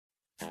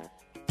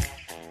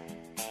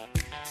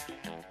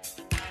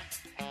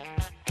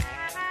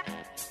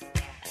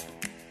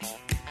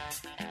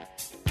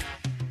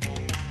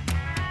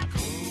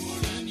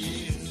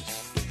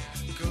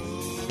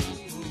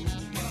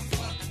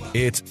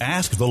It's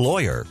Ask the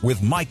Lawyer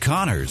with Mike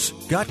Connors.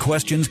 Got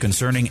questions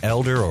concerning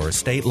elder or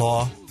estate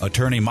law?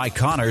 Attorney Mike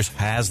Connors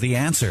has the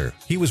answer.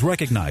 He was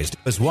recognized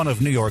as one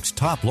of New York's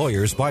top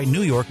lawyers by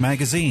New York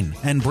Magazine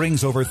and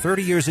brings over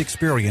 30 years'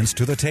 experience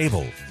to the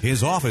table.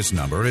 His office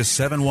number is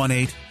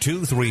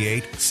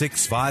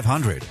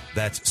 718-238-6500.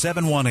 That's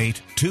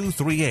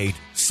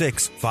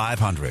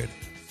 718-238-6500.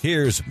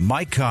 Here's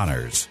Mike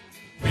Connors.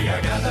 We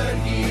are gathered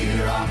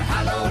here on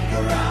hallowed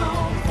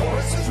ground,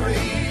 horses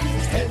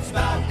raised, heads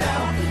bowed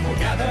down. We're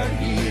gathered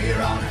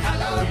here on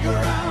hallowed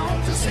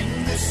ground to sing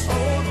this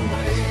old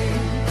way.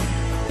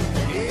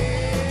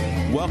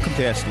 Yeah. Welcome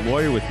to Ask the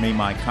Lawyer with me,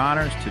 Mike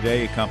Connors,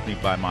 today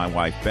accompanied by my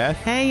wife, Beth.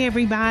 Hey,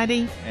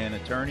 everybody. And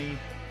attorney.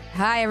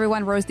 Hi,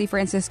 everyone. Rose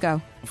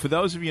DeFrancisco. For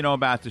those of you who know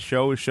about the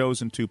show, it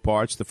shows in two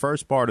parts. The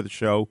first part of the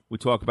show, we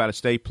talk about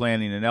estate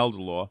planning and elder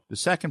law. The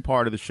second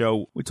part of the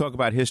show, we talk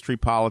about history,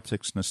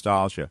 politics,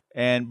 nostalgia.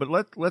 But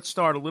let's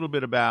start a little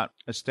bit about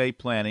estate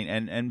planning.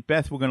 And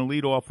Beth, we're going to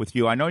lead off with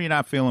you. I know you're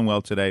not feeling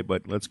well today,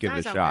 but let's give it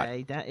a shot.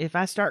 Okay. If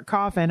I start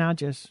coughing, I'll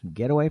just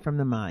get away from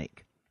the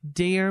mic.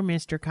 Dear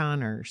Mr.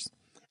 Connors,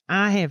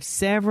 I have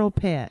several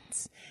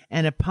pets,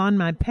 and upon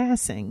my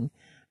passing,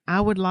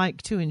 I would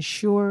like to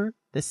ensure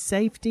the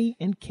safety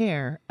and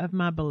care of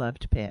my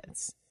beloved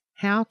pets.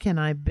 How can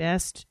I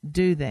best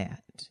do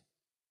that?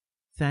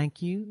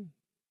 Thank you,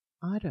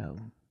 Otto.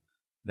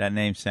 That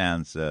name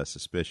sounds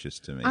suspicious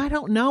to me. I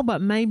don't know,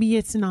 but maybe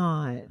it's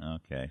not.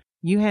 Okay.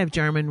 You have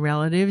German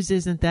relatives.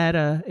 Isn't that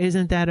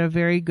a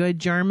very good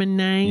German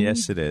name?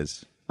 Yes, it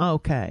is.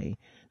 Okay.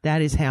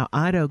 That is how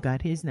Otto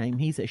got his name.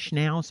 He's a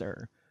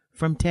Schnauzer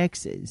from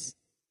Texas.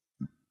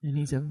 And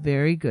he's a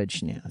very good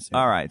Schnauzer.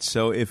 All right.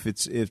 So if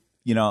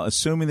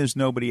assuming there's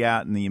nobody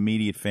out in the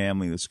immediate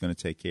family that's going to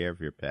take care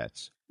of your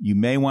pets, you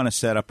may want to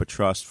set up a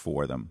trust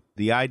for them.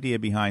 The idea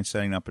behind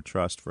setting up a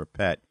trust for a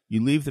pet,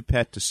 you leave the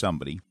pet to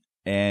somebody,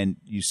 and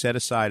you set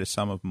aside a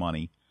sum of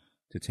money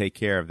to take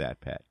care of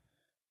that pet.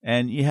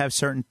 And you have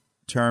certain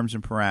terms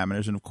and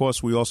parameters. And, of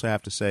course, we also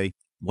have to say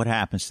what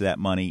happens to that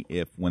money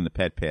when the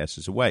pet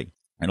passes away.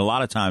 And a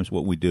lot of times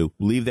what we do,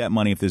 we leave that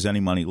money, if there's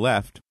any money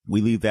left, we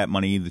leave that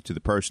money either to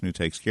the person who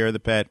takes care of the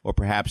pet or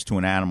perhaps to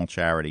an animal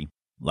charity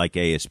like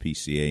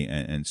ASPCA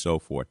and so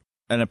forth.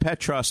 And a pet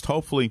trust,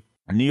 hopefully,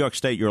 in New York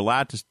State, you're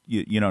allowed to,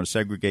 to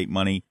segregate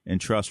money in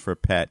trust for a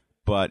pet,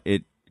 but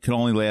it can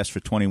only last for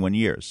 21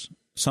 years.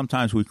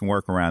 Sometimes we can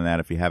work around that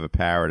if you have a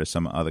parrot or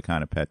some other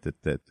kind of pet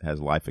that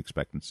has life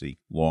expectancy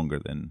longer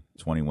than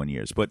 21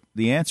 years. But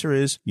the answer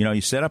is,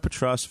 you set up a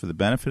trust for the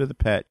benefit of the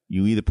pet.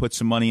 You either put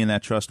some money in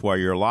that trust while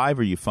you're alive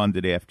or you fund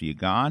it after you're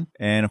gone.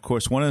 And, of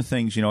course, one of the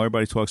things,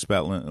 everybody talks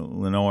about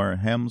Lenore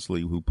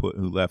Hemsley, who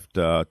left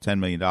 $10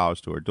 million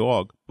to her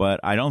dog.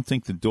 But I don't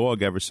think the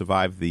dog ever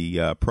survived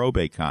the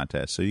probate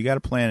contest. So you got to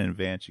plan in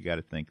advance. You got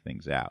to think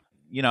things out.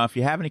 If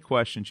you have any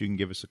questions, you can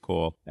give us a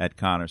call at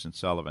Connors and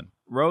Sullivan.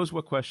 Rose,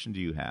 what question do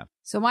you have?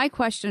 So my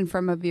question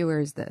from a viewer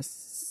is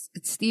this.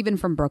 It's Stephen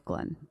from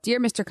Brooklyn. Dear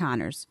Mr.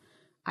 Connors,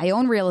 I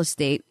own real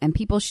estate, and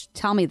people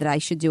tell me that I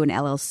should do an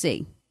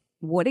LLC.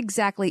 What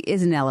exactly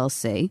is an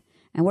LLC,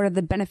 and what are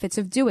the benefits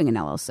of doing an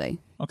LLC?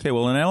 Okay,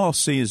 well, an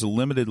LLC is a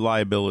limited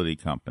liability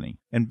company.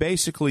 And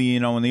basically,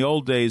 in the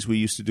old days, we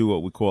used to do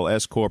what we call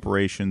S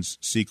corporations,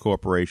 C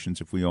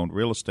corporations if we owned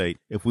real estate.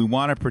 If we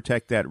want to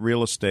protect that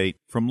real estate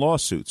from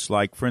lawsuits,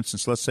 like, for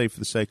instance, let's say for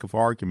the sake of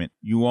argument,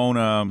 you own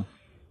a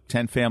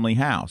 10-family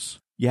house.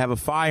 You have a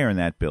fire in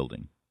that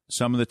building.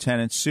 Some of the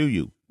tenants sue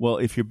you. Well,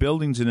 if your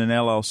building's in an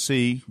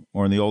LLC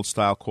or in the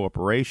old-style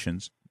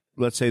corporations,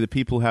 let's say the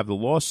people who have the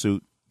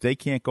lawsuit, they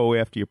can't go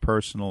after your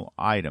personal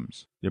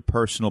items, your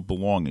personal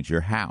belongings,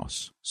 your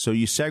house. So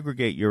you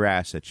segregate your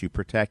assets, you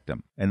protect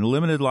them. And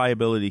limited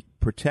liability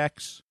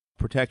protects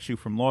you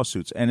from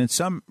lawsuits. And in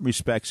some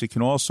respects, it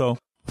can also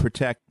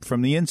protect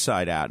from the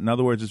inside out. In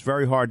other words, it's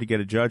very hard to get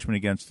a judgment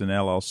against an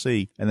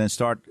LLC and then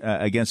start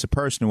against a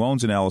person who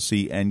owns an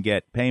LLC and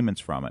get payments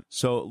from it.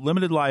 So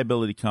limited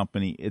liability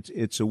company,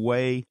 it's a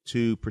way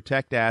to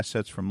protect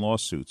assets from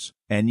lawsuits.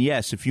 And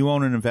yes, if you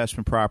own an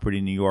investment property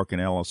in New York, an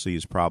LLC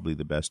is probably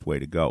the best way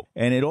to go.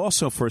 And it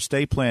also, for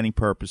estate planning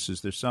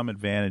purposes, there's some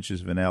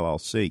advantages of an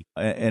LLC.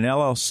 An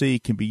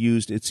LLC can be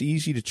used. It's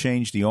easy to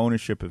change the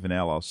ownership of an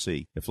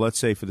LLC. If, let's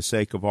say, for the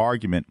sake of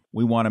argument,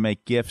 we want to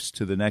make gifts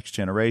to the next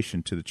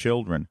generation, to the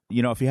children.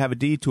 If you have a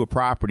deed to a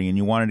property and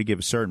you wanted to give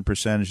a certain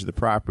percentage of the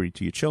property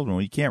to your children,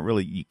 well,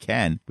 you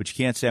can, but you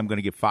can't say, I'm going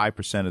to give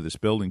 5% of this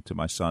building to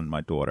my son and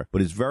my daughter.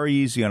 But it's very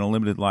easy on a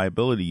limited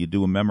liability. You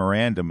do a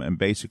memorandum and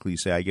basically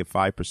say, I give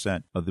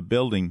 5% of the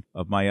building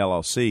of my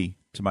LLC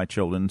to my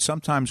children. And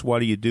sometimes, why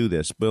do you do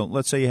this? Well,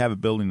 let's say you have a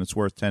building that's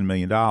worth $10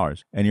 million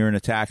and you're in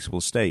a taxable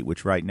estate,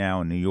 which right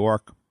now in New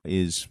York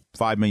is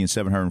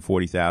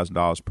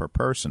 $5,740,000 per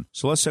person.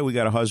 So let's say we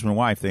got a husband and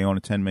wife. They own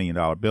a $10 million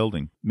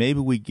building. Maybe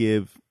we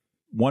give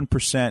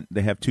 1%.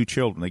 They have two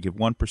children. They give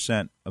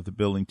 1% of the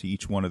building to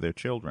each one of their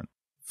children.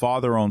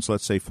 Father owns,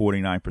 let's say,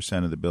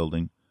 49% of the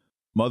building.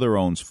 Mother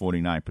owns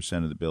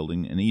 49% of the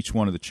building, and each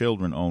one of the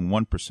children own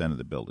 1% of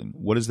the building.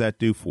 What does that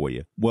do for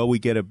you? Well, we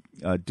get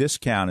a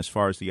discount as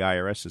far as the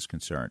IRS is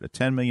concerned. A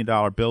 $10 million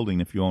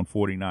building, if you own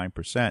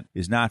 49%,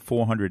 is not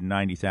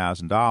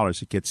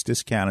 $490,000. It gets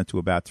discounted to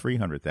about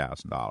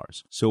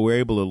 $300,000. So we're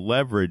able to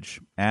leverage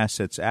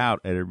assets out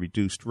at a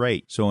reduced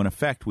rate. So in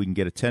effect, we can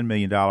get a $10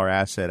 million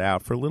asset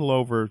out for a little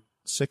over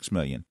 $6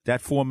 million.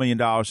 That $4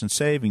 million in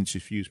savings,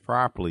 if used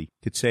properly,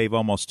 could save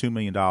almost $2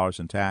 million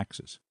in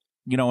taxes.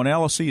 An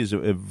LLC is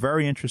a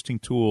very interesting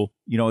tool.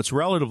 It's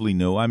relatively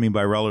new. I mean,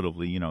 by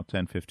relatively,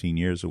 10, 15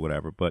 years or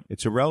whatever, but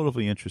it's a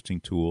relatively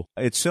interesting tool.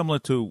 It's similar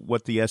to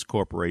what the S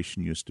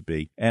Corporation used to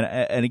be.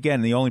 And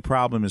again, the only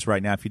problem is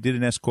right now, if you did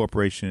an S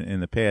Corporation in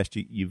the past,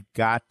 you've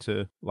got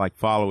to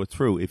follow it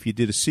through. If you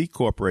did a C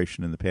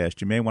Corporation in the past,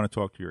 you may want to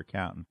talk to your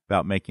accountant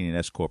about making an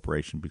S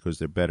Corporation because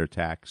there are better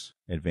tax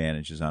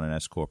advantages on an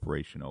S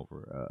Corporation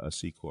over a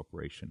C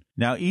Corporation.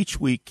 Now, each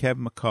week,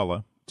 Kevin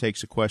McCullough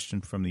takes a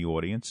question from the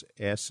audience,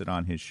 asks it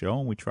on his show,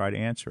 and we try to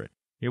answer it.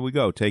 Here we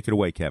go. Take it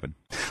away, Kevin.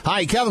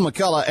 Hi, Kevin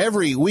McCullough.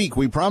 Every week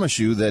we promise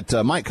you that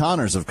Mike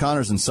Connors of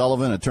Connors &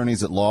 Sullivan,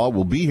 Attorneys at Law,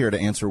 will be here to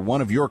answer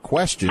one of your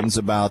questions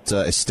about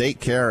estate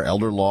care,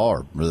 elder law,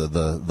 or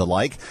the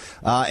like.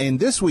 And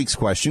this week's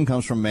question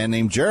comes from a man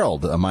named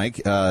Gerald. Mike,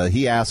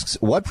 he asks,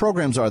 what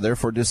programs are there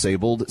for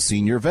disabled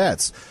senior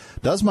vets?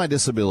 Does my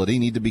disability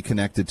need to be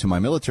connected to my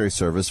military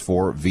service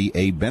for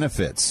VA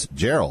benefits?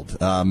 Gerald,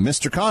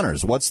 Mr.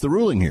 Connors, what's the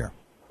ruling here?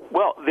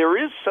 Well,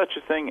 there is such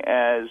a thing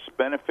as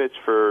benefits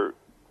for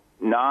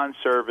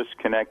non-service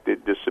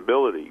connected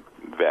disability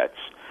vets.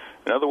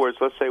 In other words,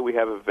 let's say we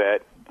have a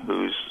vet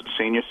who's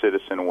senior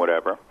citizen or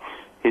whatever.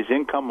 His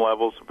income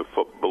level's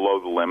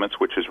below the limits,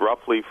 which is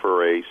roughly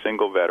for a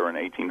single veteran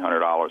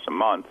 $1,800 a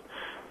month.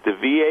 The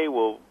VA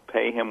will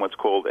pay him what's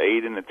called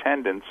aid in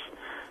attendance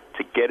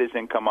to get his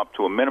income up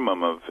to a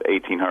minimum of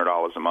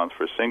 $1,800 a month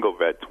for a single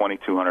vet,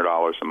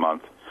 $2,200 a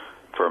month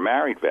for a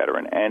married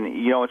veteran. And,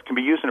 it can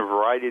be used in a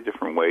variety of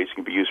different ways. It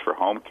can be used for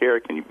home care.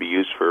 It can be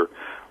used for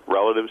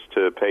relatives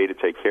to pay to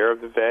take care of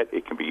the vet.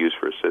 It can be used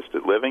for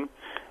assisted living.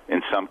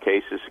 In some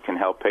cases, it can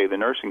help pay the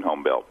nursing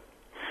home bill.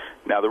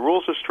 Now, the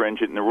rules are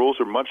stringent, and the rules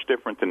are much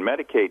different than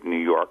Medicaid in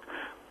New York.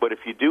 But if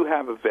you do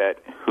have a vet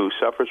who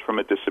suffers from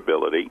a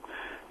disability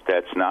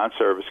that's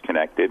non-service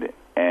connected,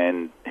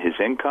 and his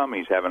income,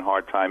 he's having a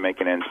hard time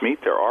making ends meet,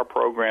 there are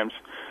programs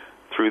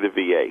through the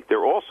VA. There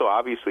are also,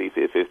 obviously,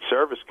 if it's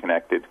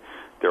service-connected,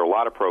 there are a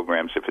lot of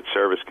programs, if it's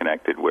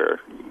service-connected, where,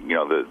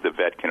 the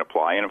vet can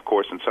apply. And, of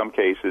course, in some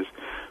cases,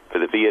 for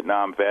the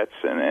Vietnam vets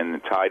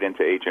and tied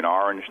into Agent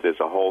Orange, there's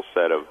a whole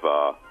set of,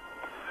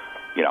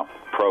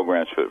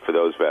 programs for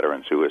those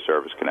veterans who are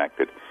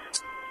service-connected.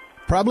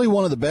 Probably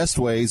one of the best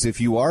ways, if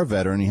you are a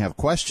veteran and you have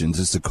questions,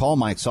 is to call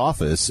Mike's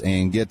office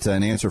and get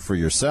an answer for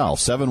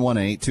yourself.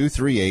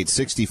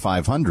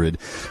 718-238-6500,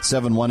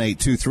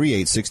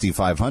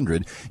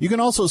 718-238-6500. You can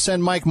also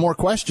send Mike more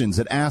questions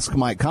at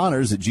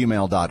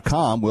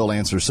askmikeconnors@gmail.com. We'll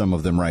answer some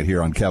of them right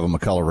here on Kevin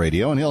McCullough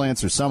Radio, and he'll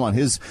answer some on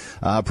his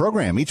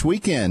program each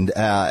weekend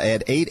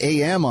at 8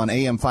 a.m. on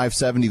AM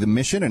 570 The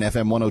Mission and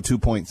FM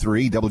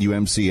 102.3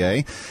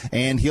 WMCA.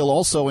 And he'll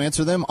also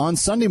answer them on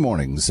Sunday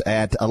mornings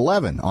at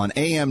 11 on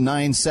AM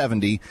 970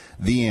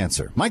 The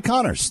Answer. Mike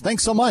Connors,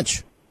 thanks so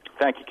much.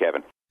 Thank you,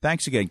 Kevin.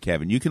 Thanks again,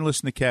 Kevin. You can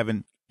listen to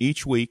Kevin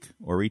each week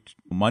or each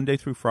Monday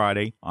through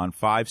Friday on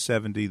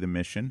 570 The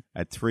Mission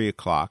at 3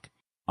 o'clock.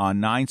 On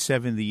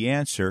 970 The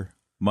Answer,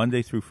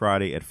 Monday through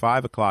Friday at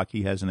 5 o'clock.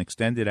 He has an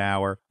extended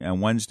hour, and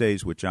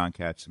Wednesdays with John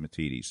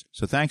Catsimatidis.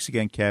 So thanks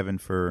again, Kevin,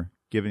 for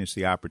giving us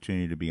the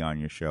opportunity to be on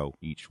your show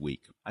each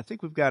week. I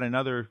think we've got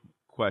another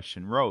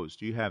question. Rose,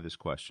 do you have this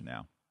question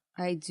now?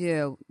 I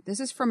do.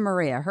 This is from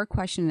Maria. Her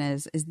question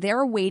is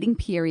there a waiting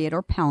period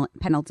or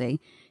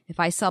penalty if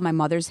I sell my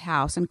mother's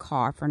house and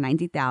car for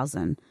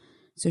 $90,000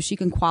 so she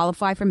can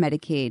qualify for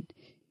Medicaid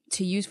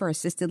to use for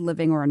assisted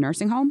living or a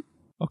nursing home?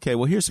 Okay,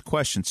 well, here's the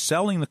question.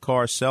 Selling the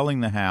car, selling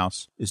the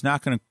house is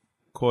not going to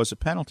cause a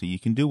penalty. You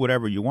can do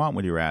whatever you want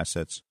with your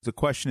assets. The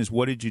question is,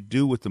 what did you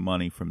do with the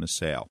money from the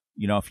sale?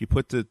 If you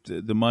put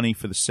the money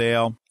for the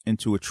sale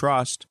into a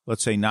trust,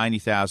 let's say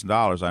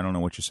 $90,000. I don't know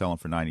what you're selling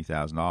for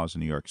 $90,000 in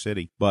New York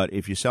City, but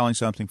if you're selling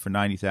something for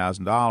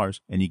 $90,000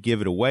 and you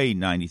give it away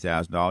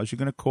 $90,000, you're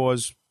going to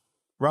cause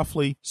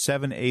roughly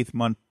 7/8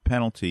 month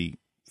penalty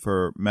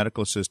for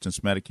medical assistance,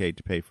 Medicaid,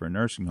 to pay for a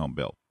nursing home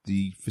bill.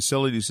 The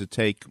facilities that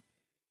take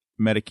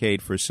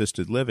Medicaid for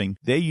assisted living,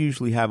 they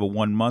usually have a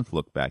 1 month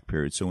look back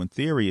period. So in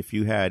theory, if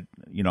you had,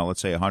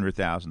 let's say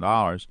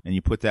 $100,000 and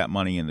you put that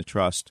money in the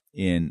trust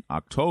in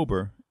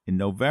October, in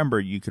November,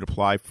 you could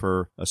apply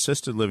for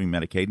assisted living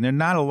Medicaid. And there are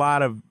not a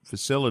lot of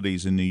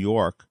facilities in New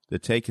York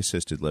that take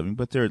assisted living,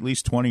 but there are at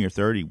least 20 or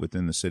 30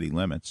 within the city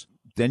limits.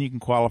 Then you can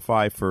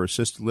qualify for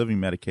assisted living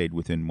Medicaid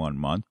within 1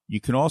 month. You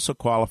can also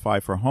qualify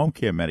for home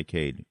care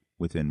Medicaid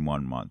within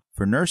 1 month.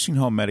 For nursing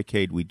home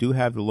Medicaid, we do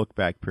have the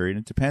look-back period.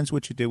 It depends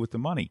what you did with the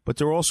money. But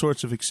there are all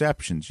sorts of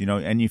exceptions,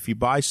 and if you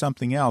buy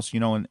something else,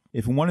 and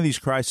if in one of these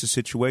crisis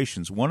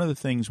situations, one of the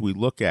things we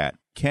look at,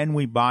 can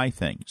we buy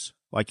things?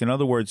 Like, in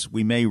other words,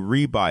 we may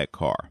rebuy a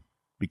car.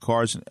 because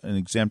cars an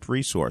exempt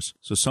resource.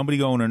 So somebody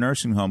going to a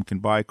nursing home can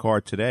buy a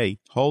car today,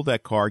 hold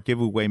that car, give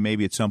it away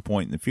maybe at some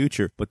point in the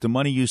future, but the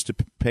money used to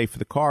pay for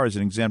the car is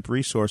an exempt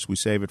resource. We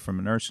save it from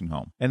a nursing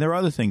home. And there are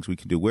other things we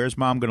can do. Where's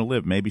mom going to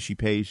live? Maybe she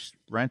pays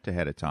rent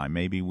ahead of time.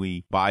 Maybe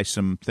we buy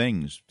some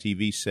things,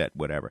 TV set,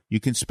 whatever. You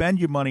can spend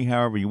your money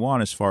however you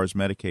want as far as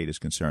Medicaid is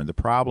concerned. The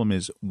problem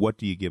is, what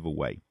do you give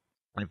away?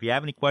 And if you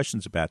have any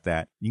questions about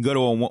that, you can go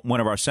to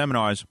one of our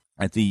seminars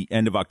at the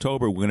end of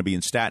October. We're going to be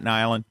in Staten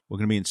Island. We're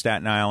going to be in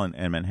Staten Island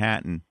and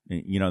Manhattan,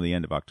 the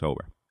end of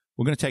October.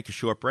 We're going to take a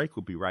short break.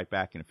 We'll be right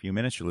back in a few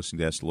minutes. You're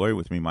listening to Ask the Lawyer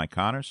with me, Mike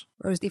Connors.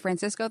 Rose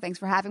DeFrancisco, thanks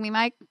for having me,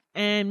 Mike.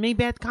 And me,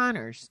 Beth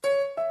Connors.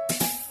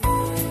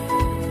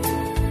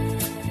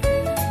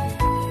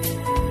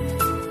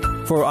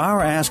 For our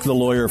Ask the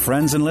Lawyer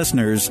friends and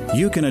listeners,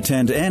 you can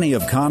attend any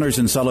of Connors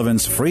and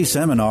Sullivan's free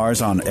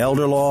seminars on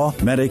elder law,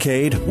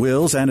 Medicaid,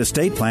 wills and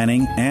estate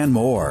planning, and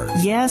more.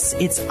 Yes,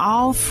 it's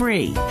all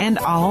free and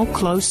all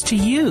close to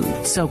you.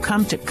 So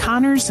come to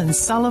Connors and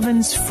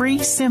Sullivan's free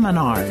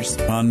seminars.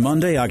 On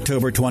Monday,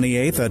 October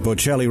 28th at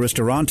Bocelli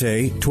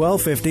Ristorante,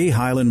 1250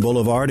 Highland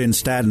Boulevard in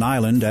Staten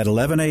Island at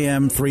 11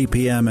 a.m., 3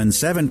 p.m., and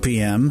 7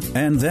 p.m.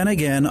 And then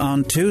again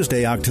on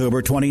Tuesday,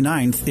 October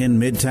 29th in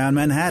Midtown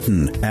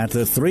Manhattan at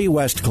the 3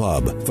 West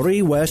Club,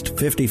 3 West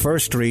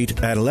 51st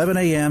Street at 11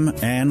 a.m.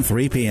 and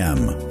 3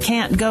 p.m.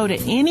 Can't go to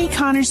any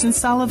Connors and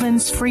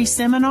Sullivan's free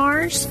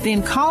seminars?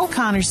 Then call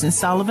Connors and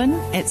Sullivan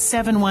at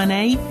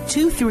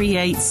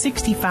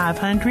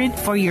 718-238-6500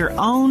 for your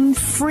own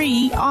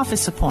free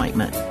office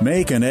appointment.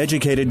 Make an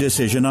educated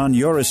decision on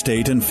your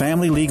estate and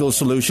family legal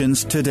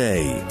solutions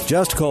today.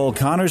 Just call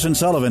Connors and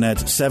Sullivan at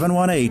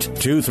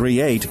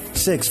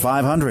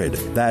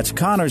 718-238-6500. That's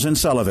Connors and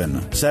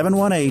Sullivan,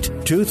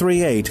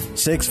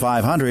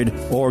 718-238-6500.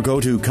 Or go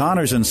to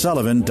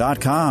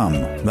ConnorsandSullivan.com.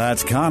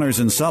 That's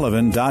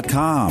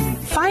ConnorsandSullivan.com.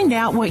 Find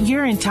out what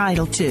you're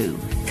entitled to.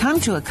 Come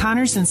to a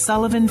Connors and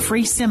Sullivan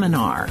free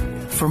seminar.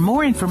 For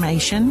more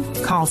information,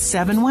 call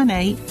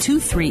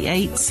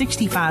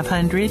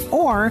 718-238-6500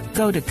 or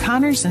go to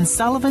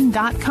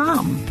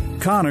ConnorsandSullivan.com.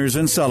 Connors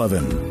and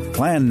Sullivan.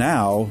 Plan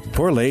now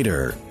for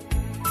later.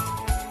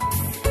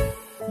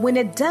 When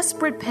a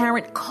desperate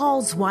parent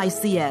calls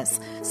YCS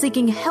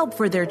seeking help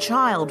for their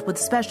child with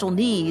special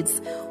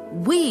needs,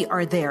 we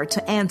are there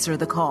to answer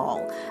the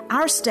call.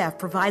 Our staff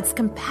provides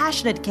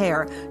compassionate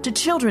care to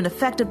children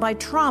affected by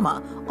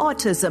trauma,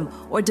 autism,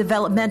 or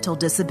developmental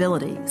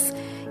disabilities.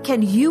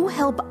 Can you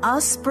help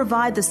us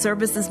provide the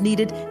services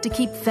needed to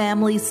keep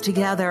families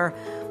together?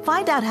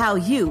 Find out how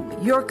you,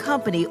 your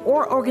company,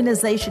 or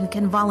organization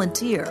can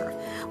volunteer.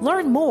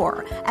 Learn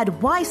more at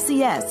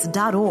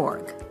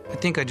ycs.org. I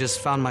think I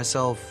just found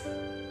myself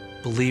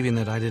believing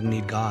that I didn't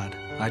need God.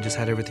 I just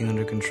had everything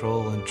under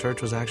control, and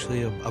church was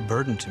actually a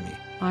burden to me.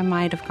 I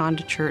might have gone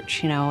to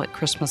church, at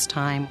Christmas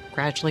time,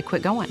 gradually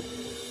quit going.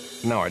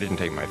 No, I didn't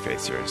take my faith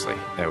seriously,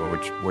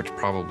 which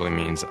probably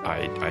means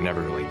I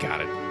never really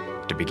got it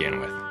to begin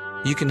with.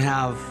 You can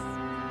have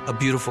a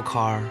beautiful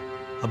car,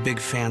 a big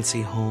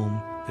fancy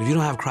home, but if you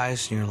don't have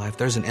Christ in your life,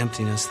 there's an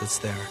emptiness that's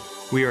there.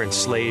 We are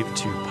enslaved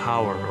to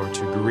power or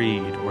to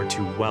greed or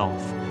to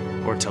wealth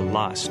or to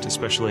lust,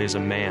 especially as a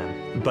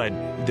man. But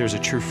there's a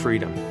true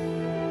freedom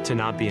to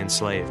not be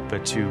enslaved,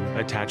 but to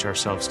attach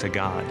ourselves to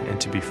God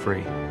and to be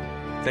free.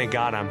 Thank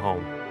God I'm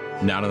home.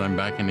 Now that I'm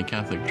back in the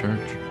Catholic Church,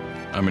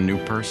 I'm a new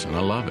person.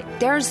 I love it.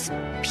 There's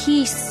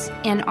peace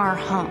in our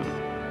home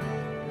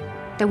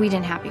that we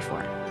didn't have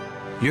before.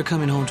 You're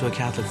coming home to a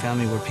Catholic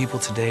family where people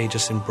today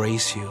just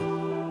embrace you.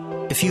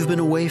 If you've been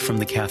away from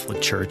the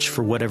Catholic Church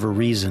for whatever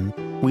reason,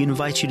 we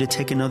invite you to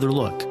take another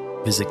look.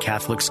 Visit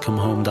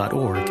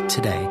CatholicsComeHome.org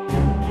today.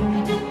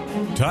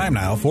 Time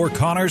now for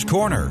Connor's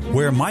Corner,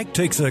 where Mike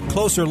takes a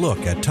closer look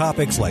at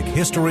topics like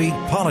history,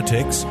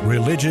 politics,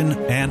 religion,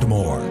 and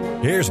more.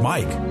 Here's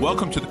Mike.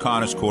 Welcome to the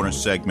Connor's Corner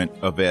segment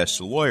of Ask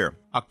the Lawyer.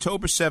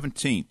 October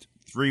 17th,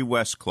 3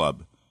 West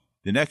Club,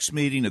 the next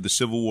meeting of the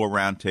Civil War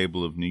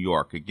Roundtable of New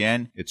York.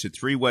 Again, it's at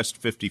 3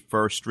 West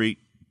 51st Street.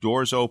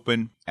 Doors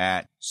open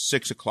at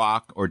 6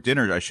 o'clock, or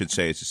dinner, I should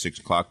say, it's at 6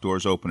 o'clock.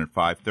 Doors open at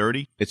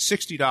 5:30. It's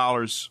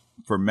 $60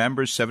 for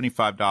members,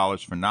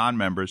 $75 for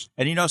non-members.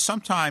 And,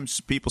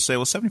 sometimes people say,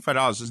 well,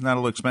 $75, isn't that a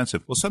little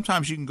expensive? Well,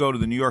 sometimes you can go to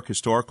the New York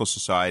Historical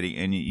Society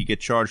and you get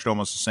charged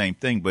almost the same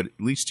thing, but at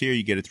least here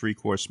you get a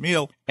 3-course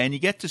meal, and you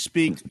get to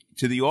speak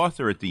to the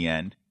author at the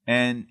end.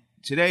 And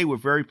today we're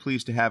very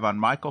pleased to have on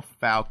Michael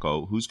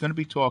Falco, who's going to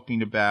be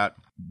talking about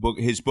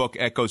his book,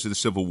 Echoes of the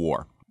Civil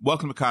War.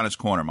 Welcome to Connor's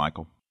Corner,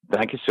 Michael.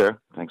 Thank you, sir.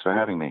 Thanks for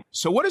having me.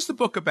 So what is the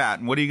book about,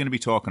 and what are you going to be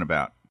talking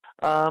about?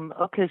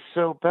 Okay,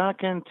 so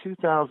back in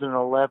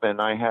 2011,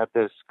 I had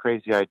this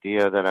crazy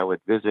idea that I would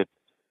visit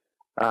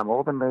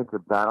all the major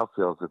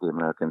battlefields of the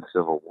American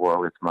Civil War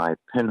with my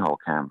pinhole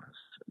cameras.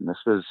 And this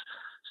was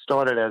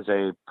started as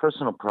a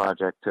personal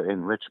project to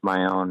enrich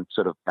my own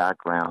sort of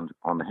background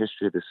on the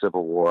history of the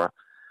Civil War.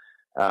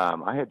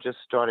 I had just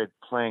started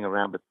playing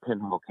around with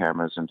pinhole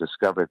cameras and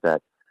discovered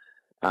that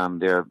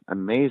they're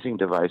amazing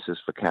devices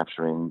for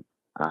capturing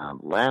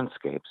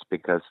landscapes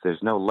because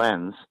there's no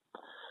lens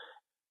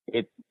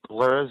it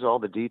blurs all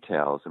the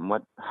details. And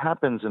what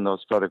happens in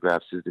those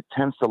photographs is it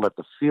tends to let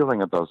the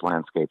feeling of those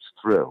landscapes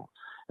through.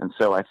 And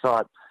so I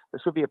thought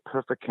this would be a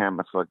perfect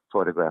camera for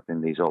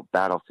photographing these old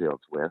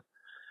battlefields with,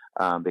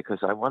 because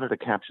I wanted to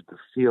capture the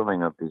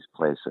feeling of these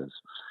places.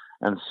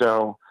 And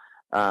so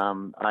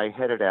I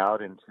headed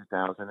out in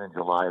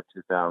July of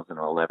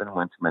 2011,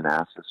 went to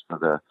Manassas for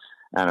the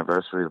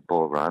anniversary of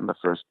Bull Run, the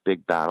first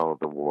big battle of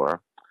the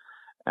war.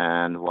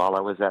 And while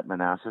I was at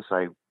Manassas,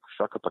 I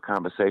struck up a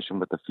conversation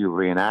with a few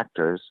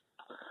reenactors,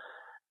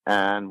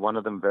 and one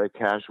of them very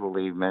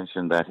casually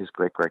mentioned that his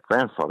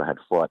great-great-grandfather had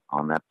fought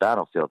on that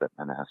battlefield at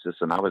Manassas.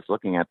 And I was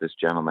looking at this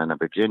gentleman, a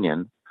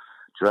Virginian,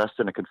 dressed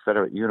in a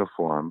Confederate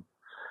uniform,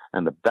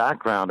 and the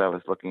background I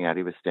was looking at,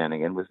 he was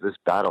standing in, was this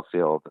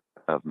battlefield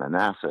of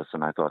Manassas.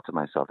 And I thought to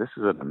myself, this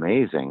is an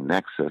amazing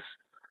nexus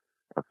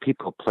of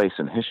people, place,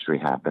 and history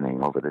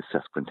happening over this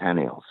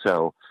sesquicentennial.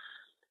 So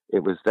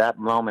it was that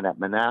moment at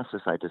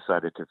Manassas I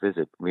decided to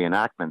visit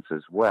reenactments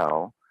as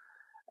well,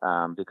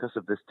 because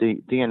of this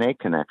DNA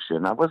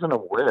connection. I wasn't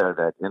aware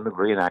that in the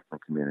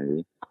reenactment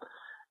community,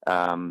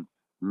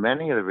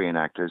 many of the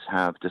reenactors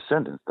have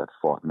descendants that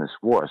fought in this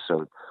war.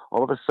 So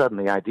all of a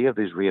sudden, the idea of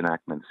these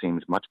reenactments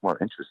seems much more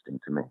interesting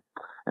to me.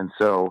 And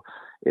so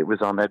it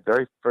was on that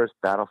very first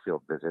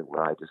battlefield visit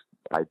where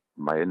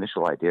my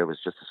initial idea was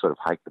just to sort of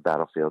hike the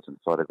battlefields and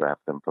photograph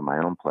them for my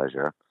own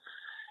pleasure.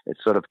 It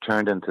sort of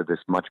turned into this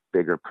much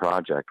bigger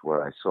project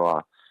where I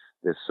saw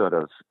this sort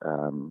of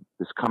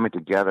this coming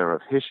together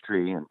of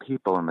history and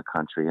people in the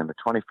country in the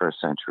 21st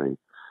century.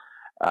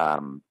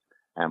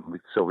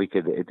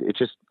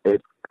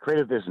 It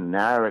created this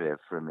narrative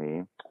for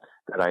me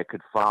that I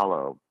could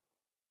follow.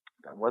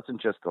 That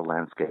wasn't just the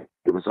landscape.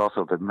 It was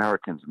also the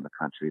Americans in the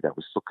country that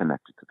was so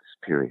connected to this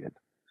period.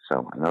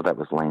 So I know that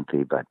was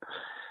lengthy, but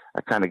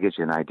that kind of gives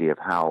you an idea of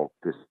how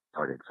this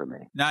started for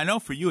me. Now, I know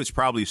for you it's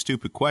probably a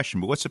stupid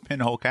question, but what's a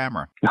pinhole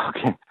camera?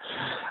 Okay.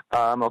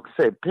 I'll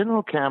say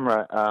pinhole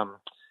camera.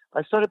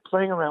 I started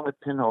playing around with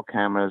pinhole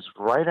cameras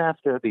right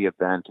after the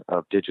event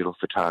of digital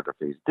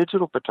photography.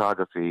 Digital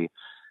photography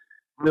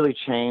really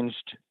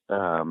changed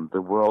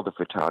the world of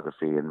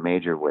photography in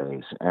major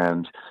ways.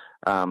 And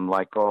I'm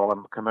a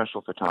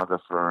commercial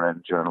photographer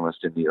and journalist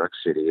in New York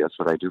City. That's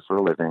what I do for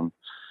a living.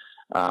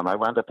 I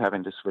wound up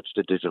having to switch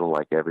to digital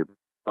like everybody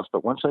else.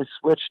 But once I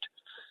switched,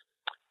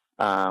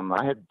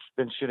 I had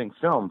been shooting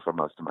film for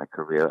most of my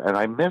career, and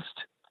I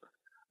missed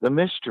the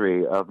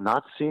mystery of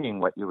not seeing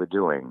what you were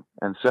doing.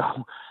 And so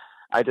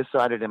I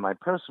decided in my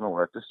personal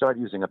work to start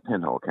using a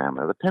pinhole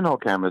camera. The pinhole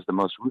camera is the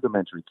most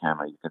rudimentary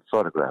camera you can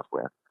photograph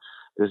with.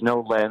 There's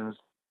no lens,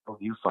 no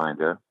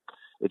viewfinder.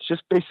 It's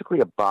just basically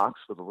a box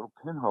with a little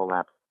pinhole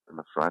aperture in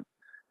the front.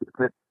 You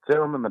put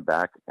film in the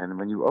back, and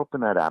when you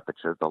open that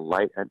aperture, the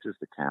light enters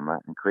the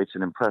camera and creates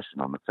an impression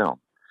on the film.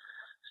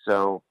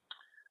 So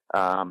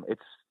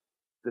it's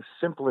the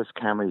simplest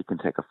camera you can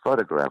take a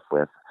photograph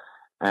with.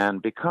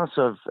 And because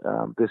of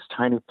this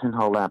tiny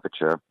pinhole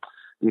aperture,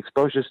 the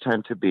exposures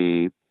tend to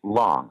be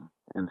long.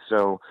 And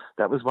so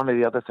that was one of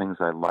the other things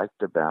I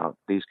liked about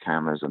these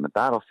cameras in the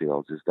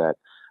battlefields, is that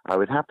I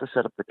would have to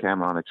set up the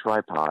camera on a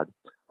tripod,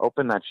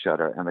 open that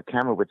shutter, and the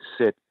camera would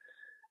sit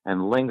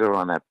and linger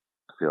on that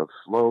field,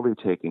 slowly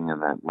taking in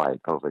that light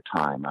over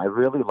time. I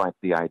really liked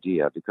the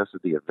idea, because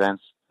of the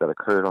events that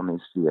occurred on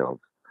these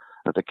fields,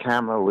 that the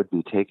camera would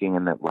be taking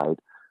in that light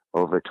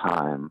over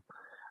time.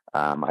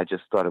 I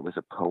just thought it was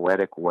a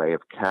poetic way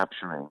of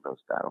capturing those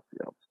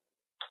battlefields.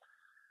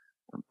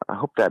 I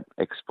hope that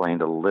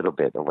explained a little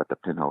bit of what the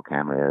pinhole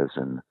camera is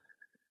and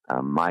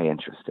my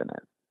interest in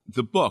it.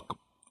 The book.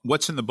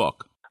 What's in the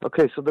book?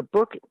 Okay, so the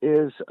book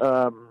is,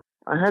 I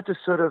had to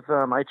sort of,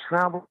 I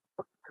traveled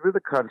through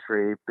the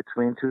country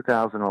between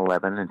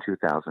 2011 and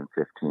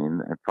 2015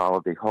 and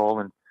followed the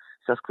whole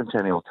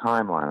sesquicentennial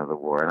timeline of the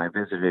war, and I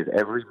visited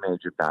every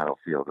major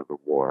battlefield of the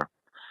war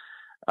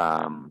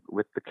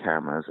with the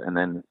cameras, and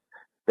then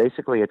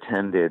basically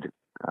attended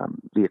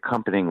the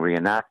accompanying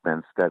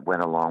reenactments that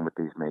went along with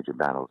these major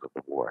battles of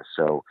the war.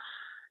 So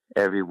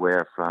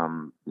everywhere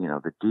from,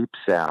 the Deep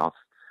South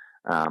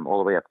all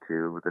the way up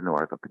to the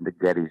north, up into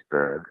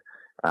Gettysburg,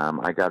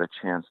 I got a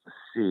chance to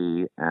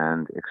see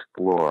and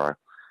explore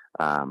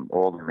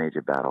all the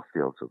major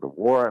battlefields of the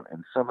war,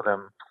 and some of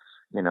them,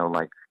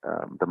 like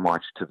the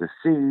March to the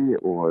Sea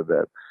or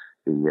the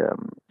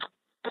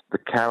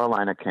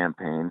Carolina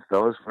campaigns.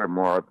 Those were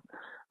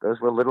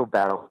little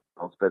battlefields,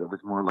 but it was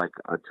more like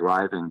a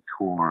driving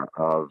tour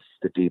of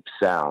the Deep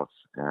South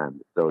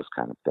and those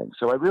kind of things.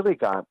 So I really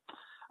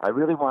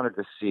wanted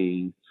to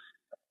see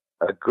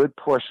a good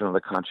portion of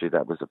the country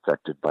that was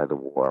affected by the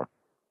war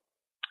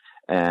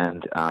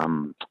and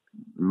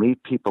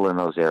meet people in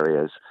those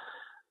areas,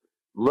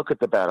 look at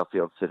the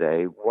battlefields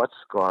today, what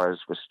scars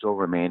were still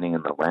remaining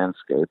in the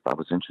landscape. I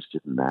was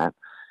interested in that,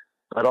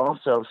 but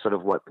also sort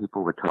of what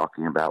people were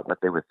talking about, what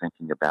they were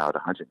thinking about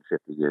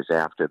 150 years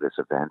after this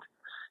event.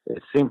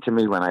 It seemed to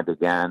me when I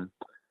began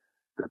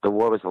that the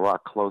war was a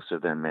lot closer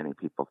than many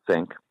people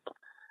think,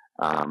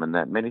 and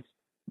that many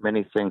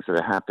things that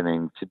are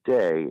happening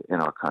today in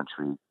our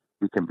country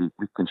we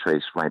can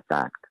trace right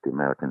back to the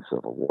American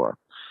Civil War.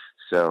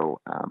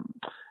 So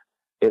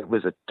it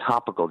was a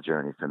topical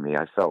journey for me.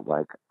 I felt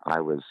like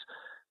I was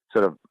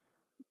sort of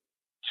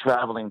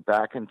traveling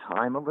back in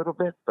time a little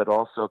bit, but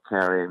also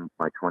carrying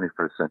my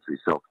 21st century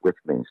self with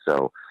me.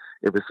 So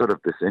it was sort of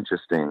this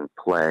interesting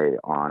play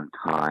on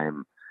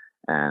time.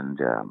 And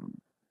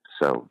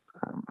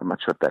I'm not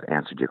sure if that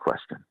answered your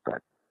question.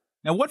 But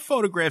now, what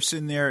photographs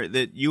in there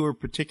that you were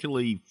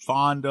particularly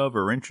fond of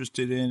or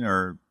interested in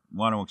or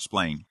want to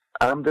explain?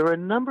 There were a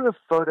number of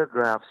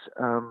photographs.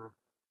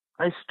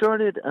 I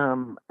started,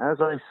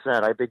 as I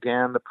said, I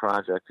began the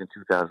project in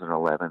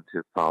 2011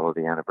 to follow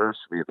the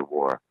anniversary of the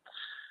war.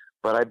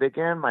 But I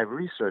began my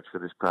research for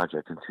this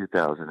project in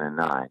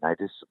 2009.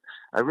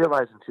 I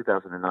realized in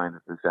 2009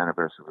 that this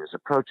anniversary was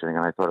approaching, and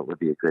I thought it would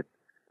be a good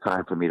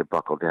time for me to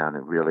buckle down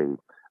and really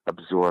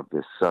absorb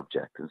this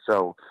subject. And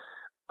so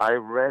I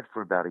read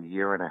for about a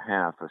year and a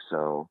half or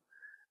so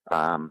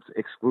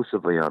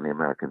exclusively on the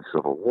American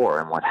Civil War.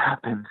 And what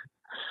happened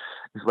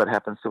is what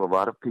happens to a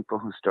lot of people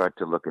who start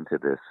to look into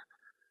this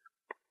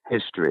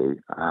history.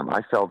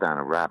 I fell down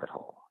a rabbit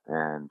hole,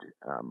 and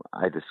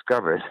I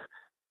discovered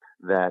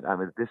that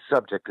this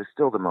subject is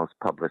still the most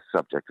published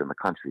subject in the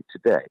country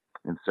today.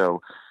 And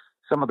so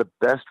some of the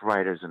best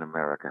writers in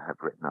America have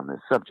written on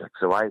this subject.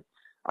 So I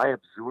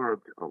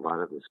absorbed a lot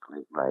of this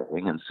great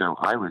writing, and so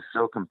I was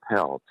so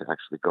compelled to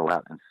actually go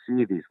out and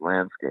see these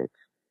landscapes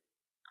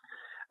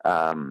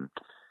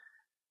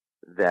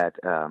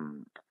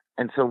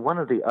and so one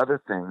of the other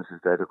things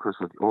is that, of course,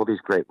 with all these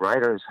great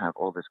writers have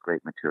all this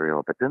great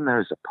material, but then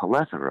there's a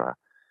plethora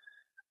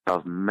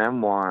of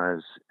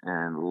memoirs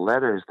and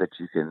letters that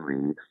you can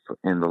read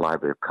in the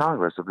Library of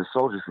Congress of the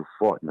soldiers who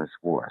fought in this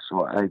war.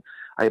 So I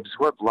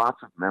absorbed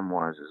lots of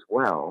memoirs as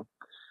well,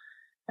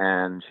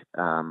 and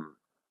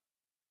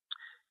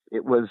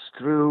it was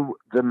through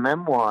the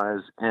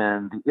memoirs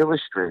and the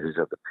illustrators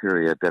of the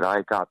period that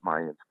I got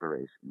my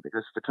inspiration,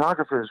 because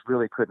photographers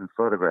really couldn't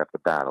photograph the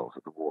battles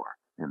of the war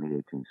in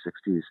the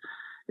 1860s.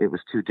 It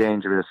was too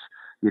dangerous.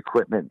 The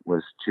equipment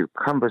was too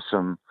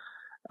cumbersome.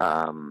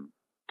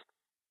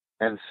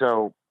 And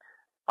so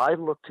I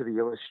looked to the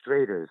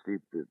illustrators,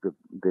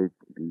 the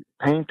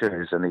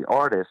painters and the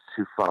artists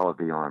who followed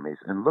the armies,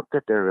 and looked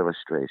at their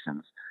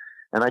illustrations,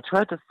 and I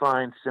tried to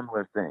find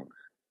similar things.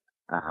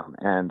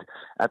 And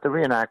at the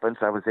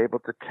reenactments, I was able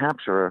to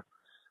capture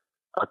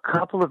a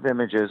couple of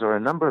images or a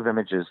number of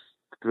images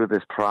through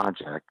this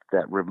project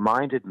that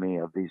reminded me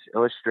of these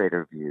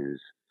illustrator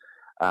views.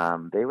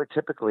 They were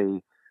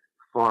typically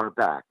far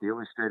back. The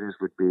illustrators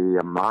would be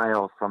a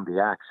mile from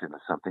the action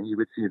or something. You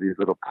would see these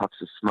little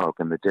puffs of smoke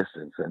in the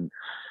distance. And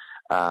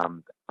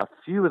a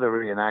few of the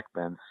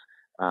reenactments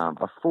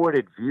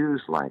afforded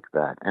views like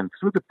that. And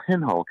through the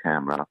pinhole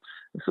camera,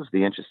 this was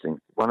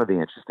one of the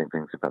interesting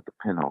things about the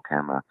pinhole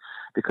camera,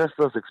 because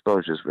those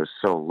exposures were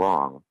so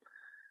long,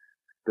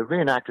 the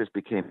reenactors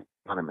became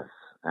anonymous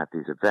at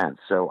these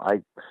events. So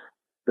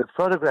the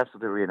photographs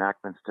of the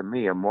reenactments to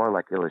me are more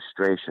like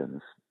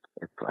illustrations,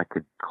 if I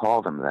could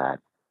call them that,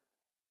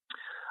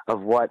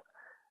 of what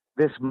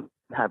this might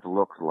have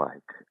looked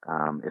like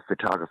if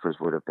photographers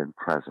would have been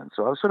present.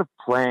 So I was sort of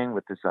playing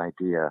with this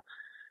idea.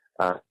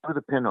 Through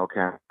the pinhole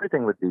camera,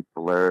 everything would be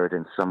blurred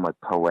and somewhat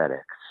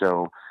poetic.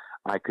 So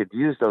I could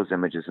use those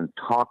images and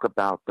talk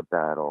about the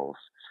battles,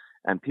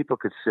 and people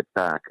could sit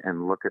back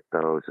and look at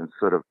those and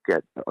sort of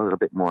get a little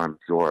bit more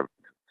absorbed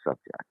in the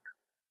subject.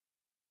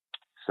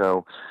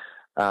 So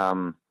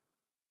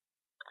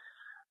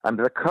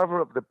the cover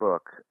of the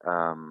book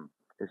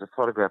is a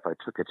photograph I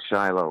took at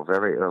Shiloh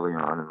very early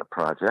on in the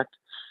project.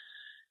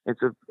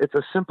 It's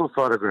a simple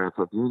photograph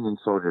of Union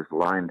soldiers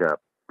lined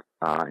up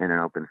in an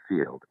open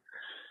field.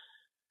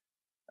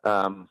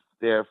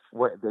 They have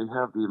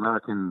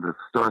the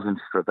stars and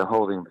they're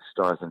holding the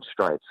stars and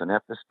stripes. And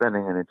after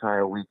spending an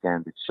entire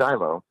weekend at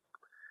Shiloh,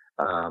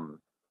 and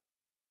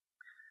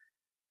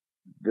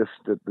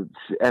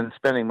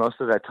spending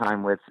most of that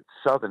time with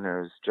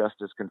Southerners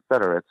dressed as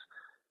Confederates,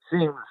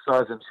 seeing the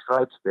stars and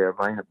stripes there,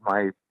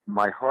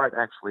 my heart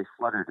actually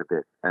fluttered a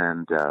bit.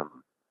 And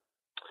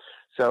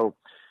so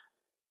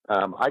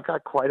I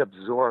got quite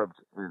absorbed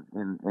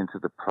into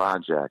the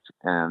project.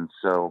 And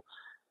so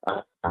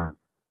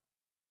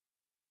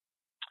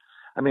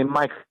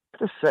Mike,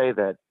 to say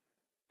that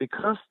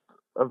because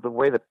of the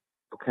way the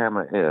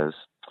camera is,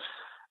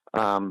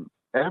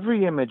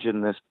 every image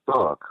in this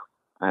book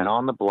and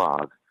on the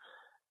blog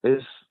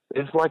is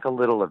like a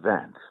little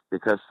event,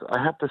 because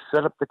I have to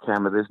set up the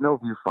camera. There's no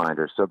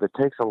viewfinder, so it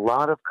takes a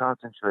lot of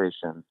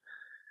concentration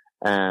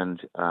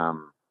and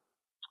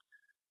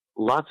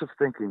lots of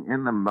thinking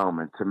in the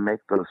moment to make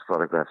those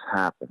photographs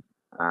happen.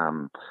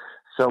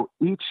 So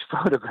each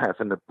photograph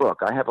in the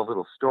book, I have a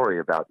little story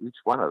about each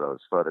one of those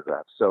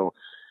photographs. So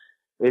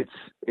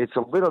it's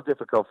a little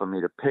difficult for me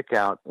to pick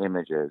out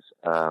images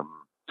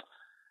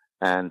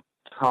and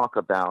talk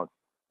about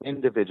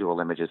individual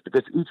images,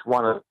 because each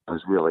one of them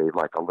is really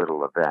like a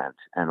little event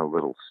and a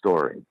little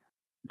story.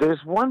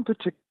 There's one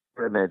particular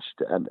image,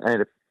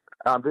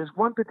 there's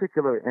one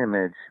particular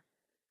image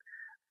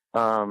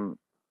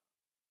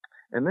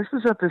And this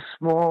was at this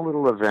small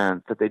little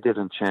event that they did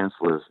in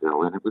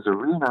Chancellorsville, and it was a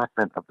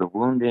reenactment of the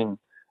wounding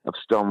of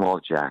Stonewall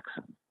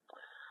Jackson.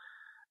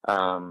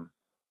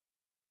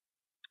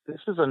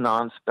 This was a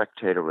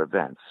non-spectator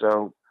event.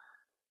 So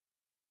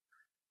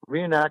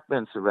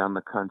reenactments around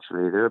the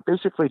country, there are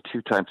basically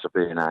two types of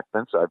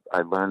reenactments.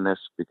 I learned this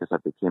because I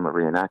became a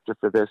reenactor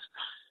for this.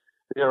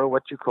 There are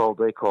what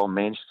they call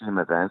mainstream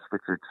events,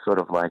 which are sort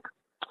of like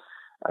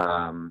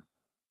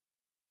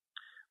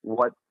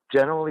what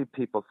generally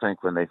people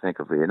think when they think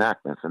of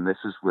reenactments, and this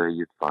is where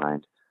you'd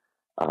find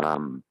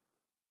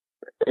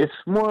it's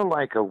more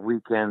like a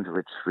weekend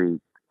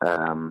retreat,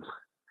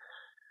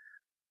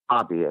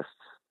 hobbyists.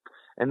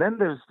 And then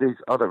there's these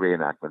other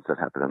reenactments that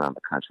happen around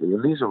the country,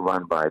 and these are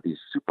run by these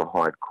super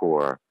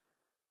hardcore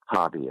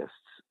hobbyists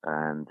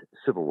and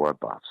Civil War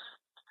buffs.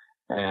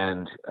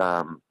 And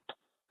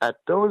at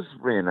those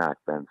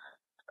reenactments,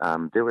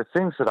 there were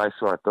things that I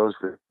saw at those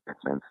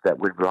reenactments that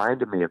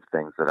reminded me of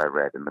things that I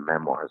read in the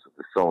memoirs of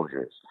the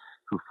soldiers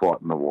who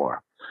fought in the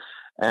war.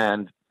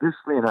 And this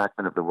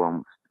reenactment of the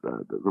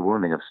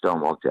wounding of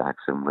Stonewall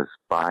Jackson was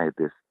by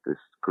this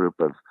group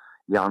of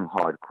young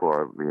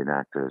hardcore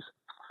reenactors.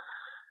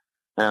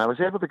 And I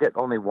was able to get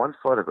only one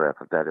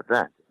photograph of that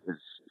event. It was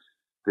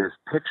this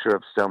picture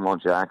of Stonewall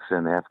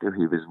Jackson after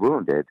he was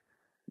wounded,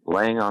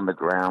 laying on the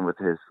ground with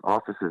his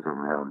officers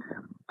around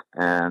him.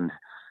 And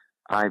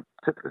I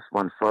took this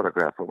one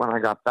photograph, but when I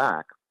got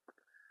back,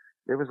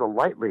 there was a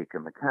light leak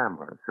in the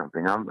camera or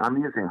something. I'm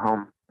using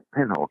home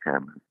pinhole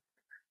cameras.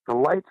 The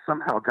light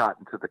somehow got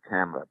into the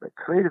camera, but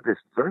created this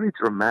very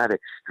dramatic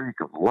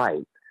streak of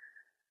light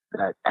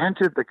that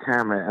entered the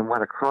camera and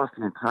went across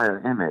the entire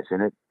image.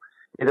 And it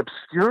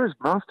obscures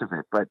most of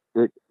it, but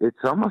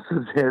it's almost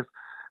as if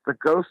the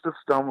ghost of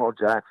Stonewall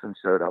Jackson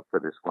showed up for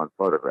this one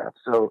photograph.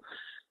 So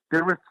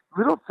there were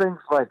little things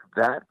like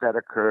that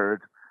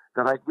occurred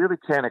that I really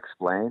can't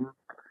explain.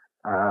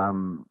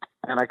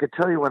 And I could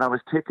tell you when I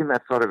was taking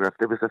that photograph,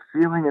 there was a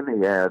feeling in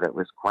the air that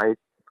was quite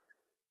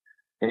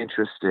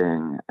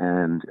interesting.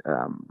 And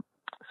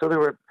so there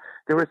were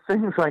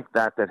things like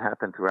that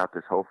happened throughout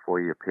this whole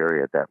 4-year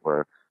period that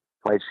were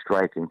quite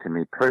striking to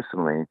me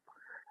personally.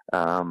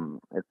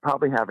 It's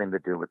probably having to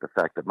do with the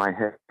fact that my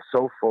head is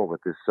so full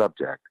with this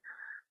subject.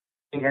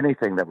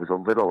 Anything that was a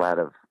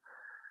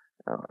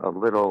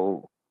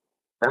little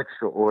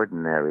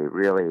extraordinary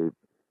really,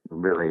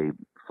 really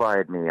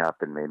fired me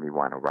up and made me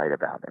want to write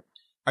about it.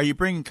 Are you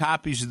bringing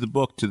copies of the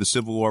book to the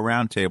Civil War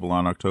Roundtable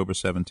on October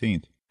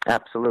 17th?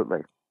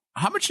 Absolutely.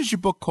 How much does your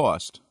book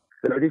cost?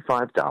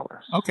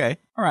 $35. Okay.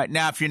 All right.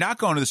 Now, if you're not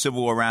going to the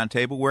Civil War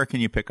Roundtable, where can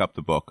you pick up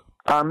the book?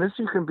 This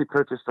can be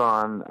purchased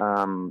on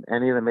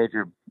any of the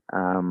major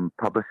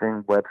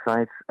publishing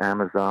websites,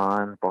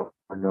 Amazon, Barnes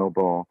 &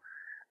 Noble.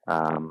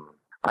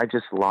 I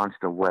just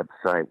launched a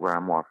website where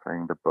I'm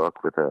offering the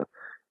book with a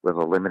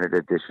limited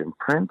edition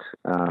print,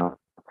 and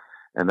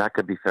that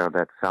could be found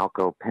at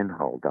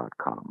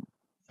falcopinhole.com.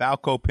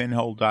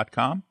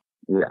 Falcopinhole.com?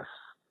 Yes.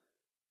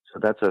 So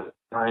that's a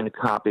signed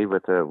copy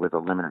with a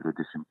limited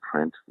edition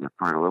print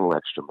for a little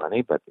extra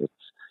money, but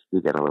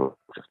you get a little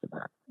just of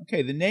that.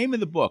 Okay, the name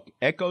of the book,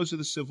 Echoes of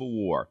the Civil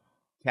War,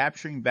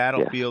 Capturing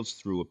Battlefields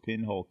Through a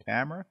Pinhole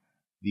Camera.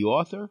 The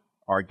author,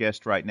 our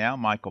guest right now,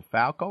 Michael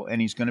Falco,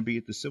 and he's going to be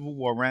at the Civil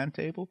War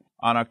Roundtable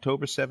on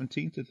October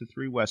 17th at the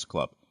 3 West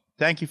Club.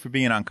 Thank you for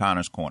being on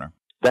Connor's Corner.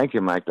 Thank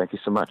you, Mike. Thank you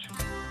so much.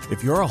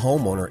 If you're a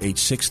homeowner age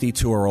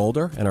 62 or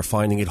older and are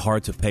finding it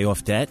hard to pay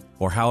off debt,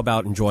 or how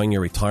about enjoying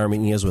your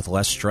retirement years with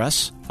less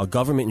stress? A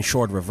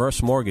government-insured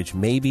reverse mortgage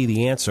may be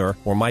the answer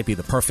or might be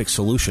the perfect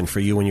solution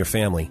for you and your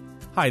family.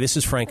 Hi, this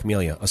is Frank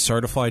Melia, a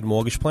certified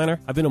mortgage planner.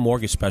 I've been a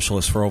mortgage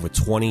specialist for over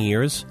 20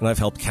 years, and I've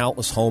helped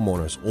countless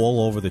homeowners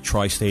all over the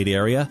tri-state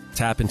area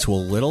tap into a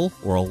little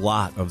or a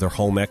lot of their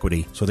home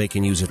equity so they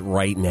can use it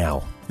right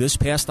now. This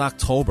past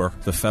October,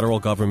 the federal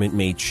government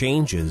made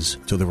changes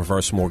to the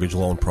reverse mortgage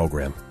loan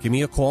program. Give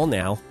me a call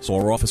now so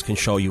our office can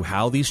show you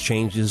how these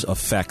changes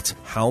affect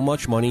how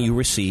much money you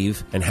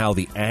receive and how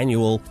the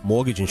annual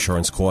mortgage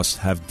insurance costs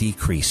have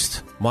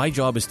decreased. My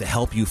job is to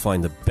help you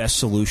find the best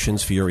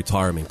solutions for your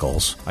retirement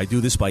goals. I do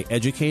this by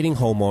educating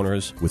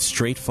homeowners with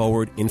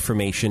straightforward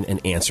information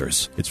and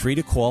answers. It's free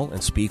to call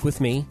and speak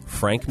with me,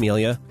 Frank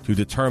Melia, to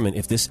determine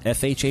if this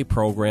FHA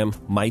program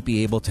might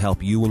be able to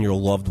help you and your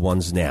loved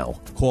ones now.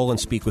 Call and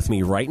speak with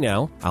me right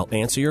now. I'll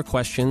answer your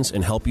questions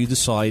and help you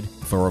decide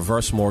if a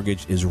reverse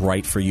mortgage is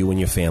right for you and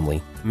your family.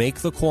 Make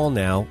the call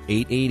now,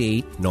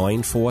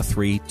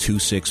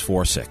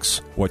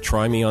 888-943-2646, or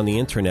try me on the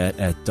internet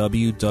at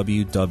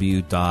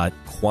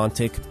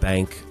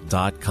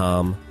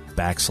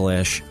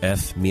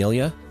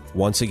www.quanticbank.com/FMelia.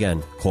 Once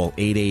again, call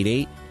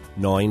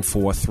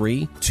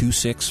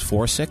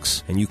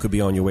 888-943-2646, and you could be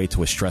on your way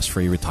to a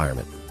stress-free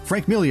retirement.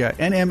 Frank Melia,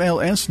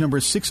 NMLS number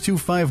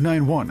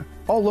 62591.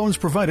 All loans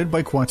provided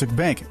by Quantic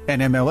Bank,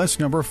 NMLS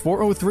number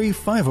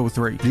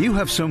 403503. Do you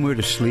have somewhere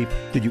to sleep?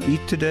 Did you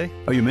eat today?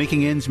 Are you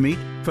making ends meet?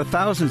 For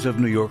thousands of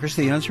New Yorkers,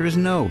 the answer is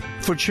no.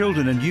 For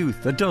children and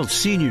youth, adults,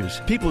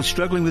 seniors, people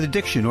struggling with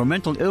addiction or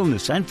mental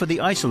illness, and for the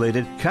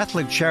isolated,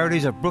 Catholic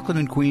Charities of Brooklyn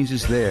and Queens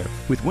is there.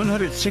 With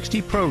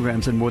 160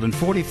 programs and more than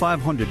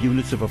 4,500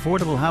 units of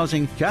affordable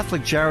housing,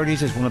 Catholic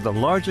Charities is one of the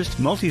largest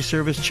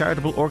multi-service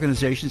charitable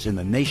organizations in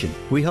the nation.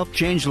 We help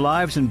change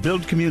lives and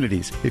build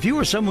communities. If you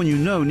or someone you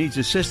know needs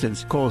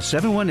assistance, call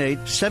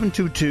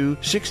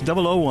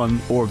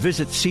 718-722-6001 or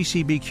visit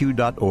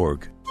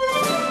ccbq.org.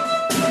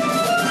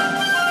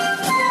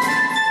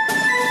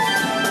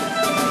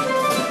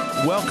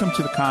 Welcome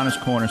to the Connors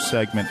Corner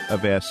segment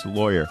of Ask the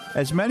Lawyer.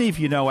 As many of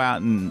you know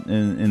out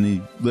in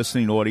the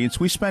listening audience,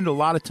 we spend a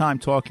lot of time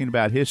talking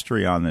about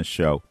history on this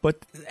show.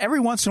 But every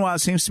once in a while, it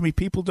seems to me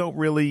people don't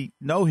really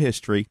know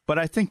history. But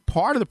I think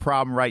part of the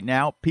problem right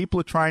now, people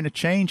are trying to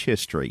change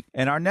history.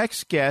 And our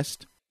next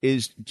guest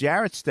is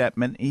Jarrett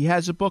Stepman. He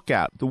has a book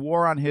out, The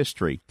War on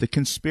History, The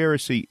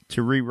Conspiracy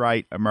to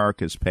Rewrite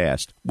America's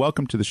Past.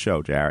 Welcome to the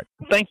show, Jarrett.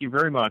 Thank you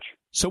very much.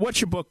 So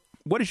what's your book?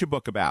 What is your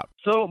book about?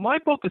 So my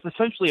book is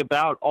essentially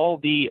about all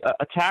the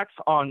attacks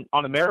on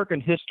American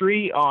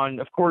history, on,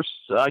 of course,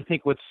 I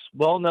think what's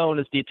well known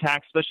as the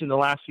attacks, especially in the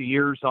last few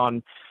years,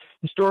 on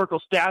historical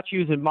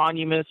statues and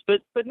monuments,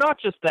 but not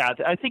just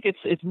that. I think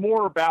it's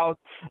more about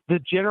the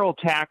general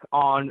attack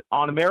on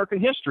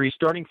American history,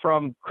 starting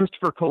from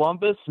Christopher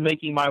Columbus,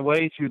 making my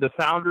way through the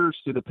founders,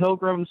 through the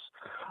Pilgrims,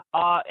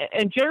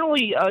 and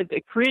generally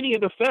creating a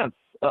defense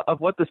of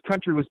what this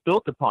country was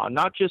built upon,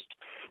 not just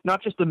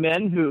the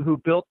men who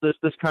built this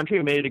country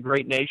and made it a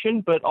great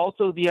nation, but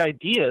also the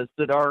ideas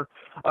that are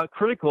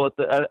critical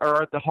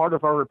are at the heart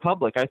of our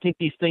republic. I think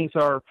these things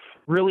are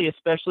really,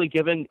 especially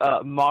given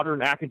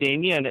modern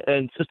academia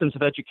and systems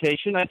of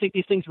education, I think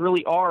these things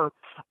really are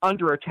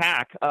under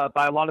attack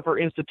by a lot of our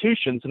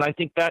institutions, and I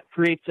think that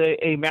creates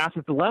a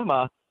massive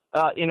dilemma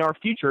in our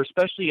future,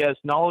 especially as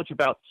knowledge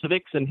about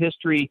civics and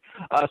history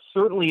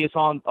certainly is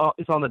on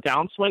the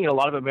downswing, and a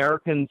lot of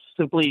Americans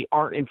simply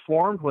aren't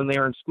informed when they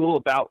are in school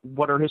about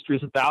what our history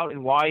is about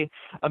and why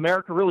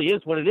America really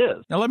is what it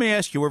is. Now, let me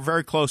ask you, we're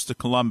very close to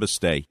Columbus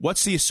Day.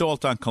 What's the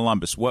assault on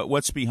Columbus?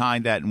 What's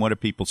behind that, and what are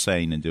people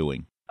saying and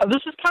doing?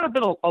 This has kind of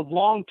been a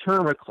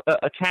long-term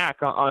attack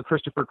on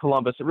Christopher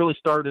Columbus. It really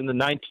started in the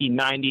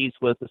 1990s,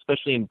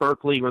 especially in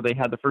Berkeley, where they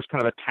had the first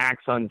kind of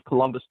attacks on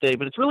Columbus Day.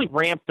 But it's really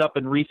ramped up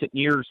in recent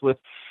years with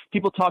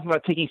people talking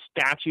about taking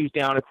statues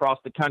down across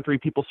the country,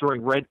 people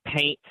throwing red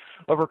paint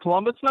over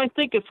Columbus. And I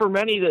think for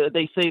many,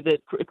 they say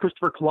that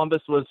Christopher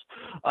Columbus was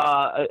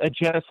a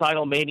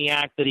genocidal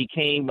maniac, that he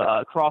came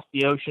across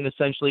the ocean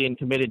essentially and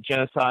committed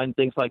genocide and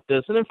things like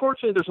this. And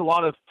unfortunately, there's a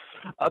lot of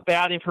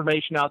bad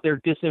information out there,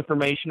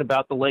 disinformation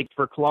about the lake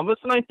for Columbus.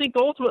 And I think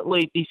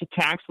ultimately these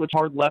attacks, which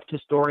hard left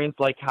historians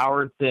like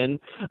Howard Zinn,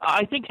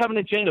 I think have an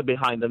agenda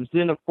behind them.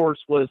 Zinn, of course,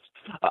 was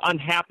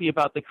unhappy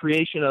about the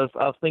creation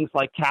of things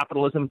like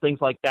capitalism, things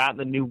like that in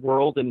the New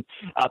World, and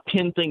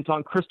pinned things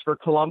on Christopher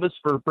Columbus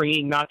for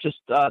bringing not just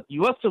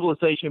U.S.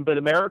 civilization, but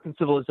American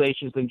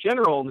civilizations in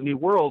general in the New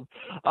World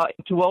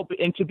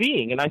into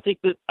being. And I think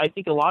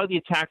a lot of the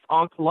attacks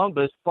on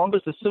Columbus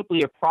is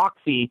simply a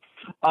proxy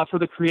for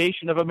the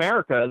creation of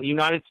America, the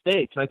United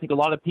States. And I think a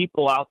lot of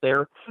people out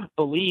there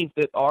believe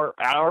that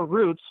at our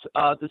roots,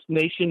 this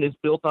nation is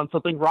built on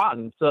something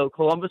rotten. So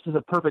Columbus is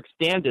a perfect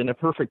stand-in, a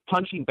perfect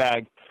punching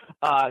bag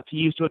to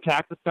use to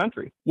attack this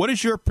country. What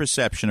is your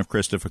perception of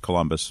Christopher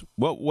Columbus?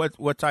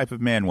 What type of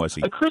man was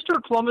he?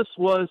 Christopher Columbus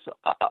was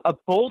a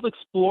bold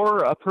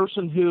explorer, a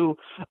person who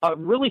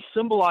really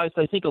symbolized,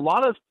 I think, a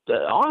lot of,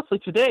 honestly,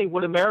 today,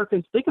 what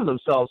Americans think of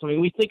themselves. I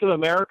mean, we think of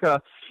America,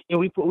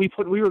 we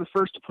were the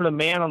first to put a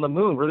man on the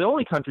moon. We're the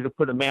only country to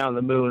put a man on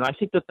the moon. I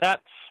think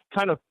that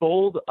kind of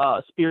bold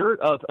spirit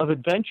of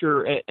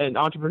adventure and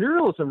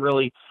entrepreneurialism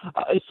really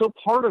is so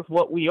part of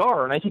what we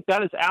are. And I think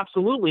that is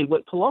absolutely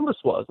what Columbus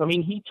was. I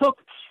mean, he took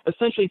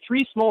essentially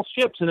 3 small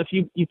ships, and if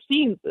you've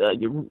seen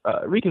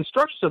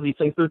reconstructions of these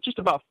things, they're just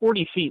about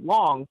 40 feet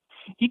long.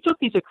 He took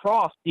these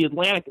across the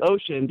Atlantic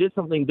Ocean and did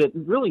something that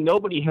really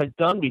nobody had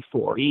done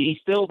before. He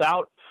sailed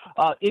out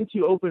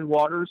into open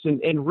waters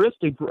and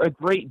risked a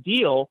great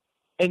deal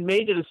and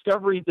made a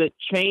discovery that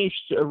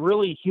changed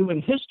really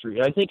human history.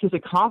 I think his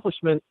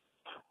accomplishments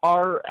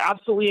are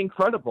absolutely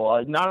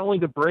incredible. Not only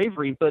the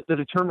bravery, but the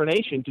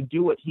determination to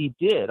do what he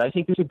did. I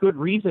think there's a good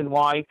reason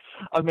why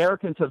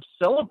Americans have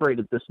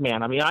celebrated this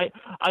man. I mean, I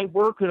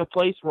work in a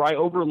place where I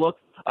overlook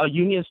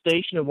Union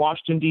Station in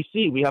Washington,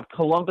 D.C. We have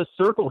Columbus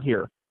Circle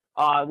here,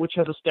 which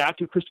has a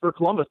statue of Christopher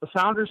Columbus. The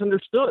founders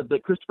understood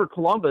that Christopher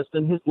Columbus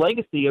and his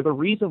legacy are the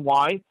reason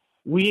why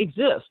we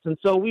exist. And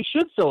so we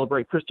should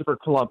celebrate Christopher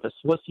Columbus.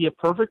 Was he a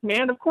perfect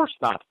man? Of course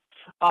not.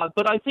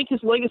 But I think his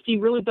legacy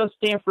really does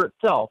stand for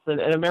itself, and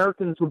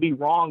Americans would be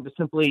wrong to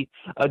simply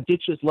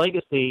ditch his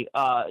legacy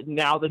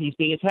now that he's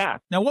being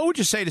attacked. Now, what would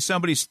you say to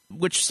somebody's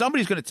going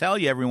to tell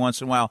you every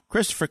once in a while,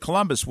 Christopher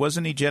Columbus,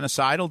 wasn't he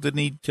genocidal? Didn't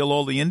he kill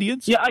all the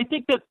Indians? Yeah, I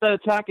think that the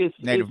attack is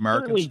Native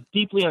Americans? Certainly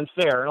deeply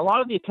unfair. And a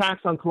lot of the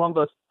attacks on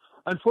Columbus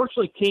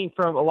unfortunately came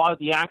from a lot of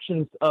the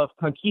actions of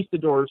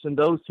conquistadors and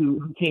those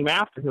who came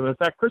after him. In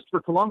fact,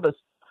 Christopher Columbus,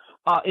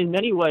 in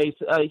many ways,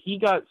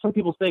 some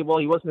people say, well,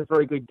 he wasn't a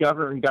very good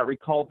governor. He got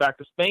recalled back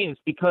to Spain.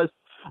 It's because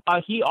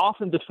he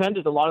often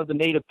defended a lot of the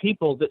native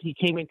people that he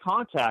came in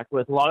contact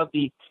with. A lot of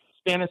the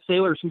Spanish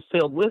sailors who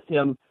sailed with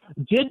him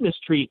did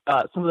mistreat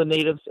some of the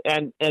natives,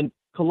 and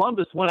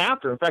Columbus went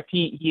after him. In fact,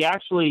 he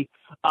actually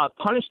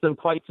punished them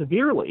quite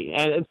severely.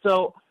 And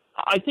so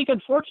I think,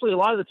 unfortunately, a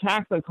lot of the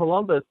attacks on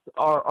Columbus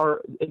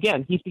are,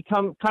 again, he's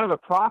become kind of a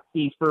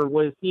proxy for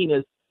what is seen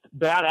as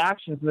bad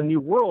actions in the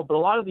New World, but a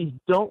lot of these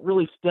don't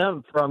really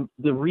stem from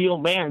the real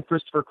man,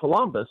 Christopher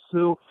Columbus,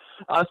 who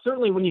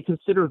certainly when you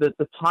consider that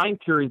the time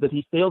period that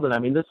he sailed in, I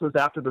mean, this was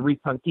after the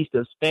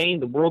Reconquista of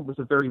Spain, the world was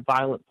a very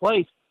violent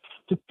place.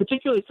 To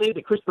particularly say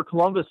that Christopher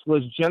Columbus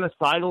was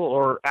genocidal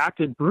or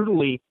acted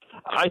brutally,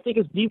 I think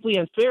is deeply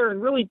unfair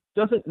and really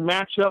doesn't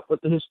match up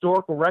with the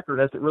historical record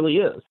as it really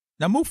is.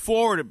 Now, move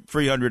forward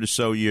 300 or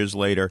so years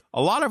later.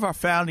 A lot of our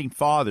founding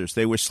fathers,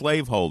 they were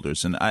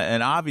slaveholders, and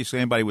obviously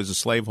anybody who was a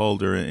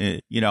slaveholder,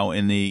 in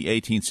the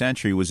 18th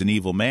century was an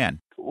evil man.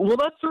 Well,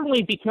 that's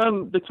certainly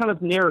become the kind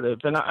of narrative,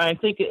 and I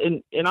think,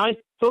 and I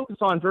focus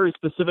on very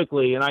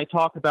specifically, and I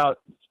talk about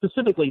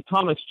specifically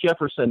Thomas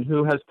Jefferson,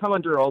 who has come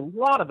under a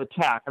lot of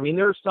attack. I mean,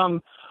 there's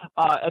some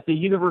at the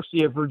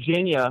University of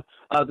Virginia,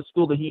 the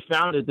school that he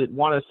founded, that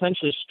want to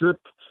essentially strip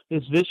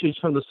his visage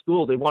from the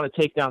school. They want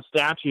to take down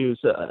statues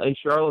in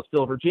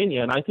Charlottesville,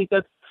 Virginia, and I think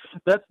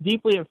that's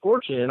deeply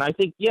unfortunate. And I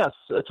think, yes,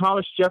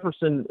 Thomas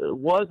Jefferson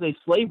was a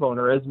slave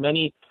owner, as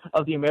many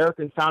of the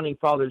American founding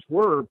fathers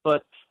were,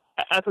 but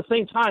at the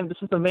same time, this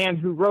is the man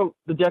who wrote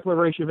the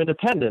Declaration of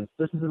Independence.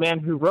 This is the man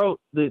who wrote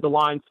the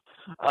lines,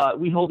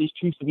 we hold these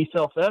truths to be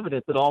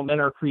self-evident, that all men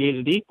are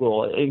created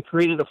equal, and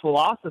created a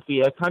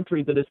philosophy, a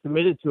country that is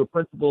committed to a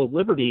principle of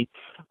liberty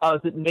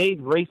that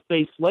made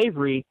race-based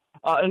slavery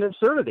an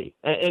absurdity,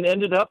 and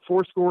ended up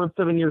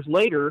 7 years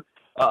later,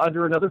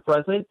 under another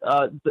president,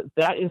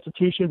 that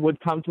institution would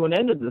come to an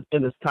end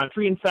in this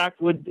country. In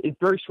fact, would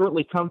very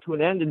shortly come to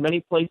an end in many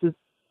places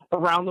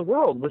around the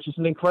world, which is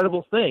an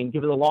incredible thing,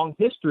 given the long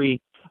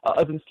history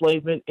of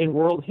enslavement in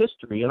world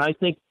history. And I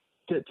think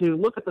to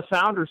look at the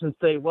founders and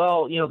say,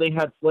 well, they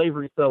had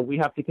slavery, so we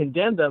have to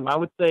condemn them, I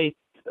would say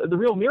the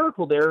real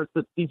miracle there is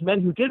that these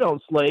men who did own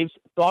slaves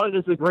thought it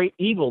as a great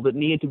evil that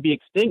needed to be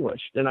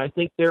extinguished. And I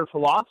think their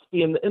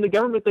philosophy and the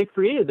government they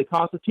created, the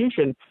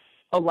Constitution,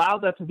 allowed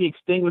that to be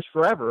extinguished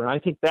forever. And I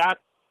think that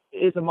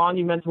is a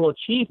monumental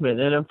achievement.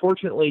 And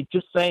unfortunately,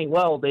 just saying,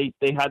 well, they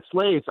had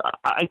slaves,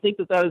 I think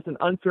that is an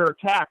unfair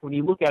attack when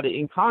you look at it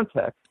in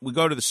context. We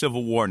go to the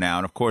Civil War now,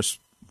 and of course,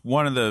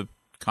 one of the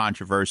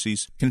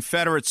controversies,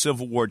 Confederate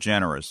Civil War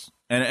generals.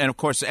 And of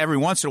course, every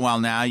once in a while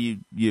now, you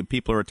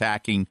people are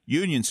attacking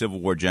Union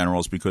Civil War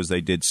generals because they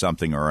did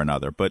something or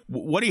another. But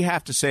what do you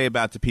have to say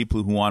about the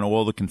people who want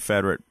all the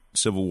Confederate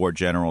Civil War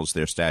generals,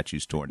 their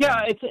statues torn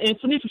down? Yeah,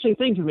 it's an interesting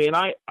thing to me, and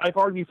I've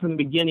argued from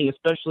the beginning,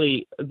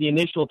 especially the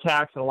initial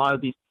attacks on a lot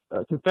of these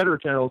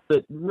Confederate generals,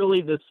 that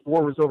really this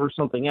war was over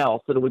something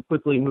else, that it would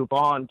quickly move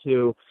on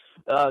to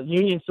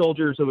Union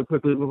soldiers, it would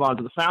quickly move on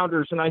to the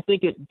founders, and I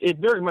think it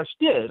very much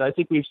did. I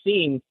think we've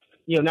seen,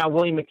 now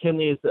William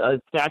McKinley's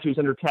statue is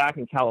under attack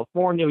in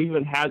California. We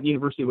even had the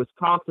University of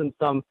Wisconsin.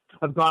 Some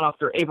have gone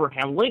after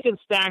Abraham Lincoln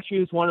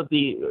statues. One of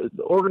the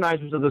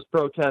organizers of this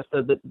protest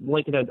said that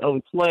Lincoln had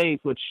owned slaves,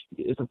 which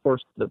is, of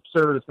course,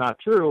 absurd. It's not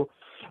true.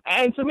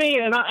 And to me,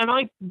 and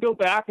I go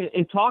back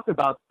and talk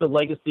about the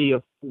legacy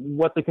of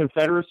what the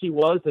Confederacy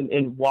was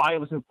and why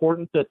it was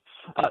important that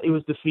it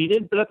was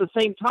defeated, but at the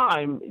same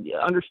time,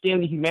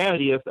 understand the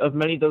humanity of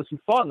many of those who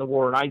fought in the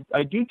war. And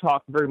I do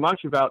talk very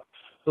much about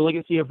the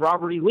legacy of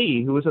Robert E.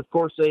 Lee, who was, of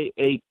course,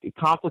 a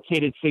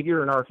complicated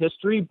figure in our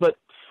history, but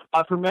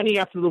for many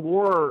after the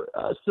war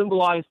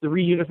symbolized the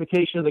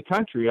reunification of the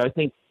country. I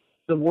think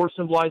the war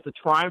symbolized the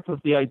triumph of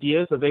the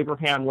ideas of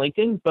Abraham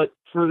Lincoln, but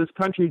for this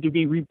country to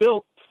be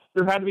rebuilt,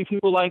 there had to be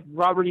people like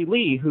Robert E.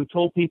 Lee, who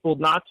told people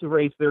not to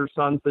raise their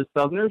sons as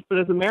Southerners, but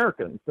as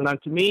Americans. And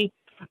to me,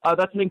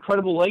 that's an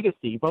incredible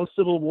legacy. Most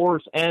civil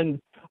wars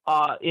end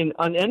in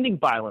unending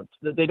violence,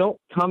 that they don't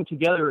come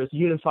together as a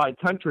unified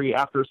country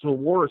after a civil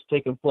war has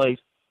taken place.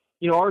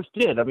 Ours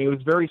did. I mean, it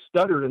was very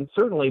stuttered, and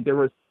certainly there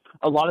was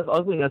a lot of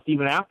ugliness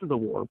even after the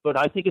war. But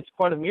I think it's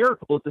quite a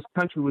miracle that this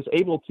country was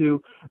able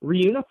to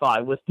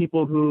reunify with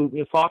people who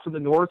fought for the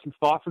North, who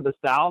fought for the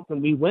South,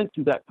 and we went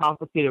through that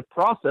complicated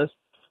process,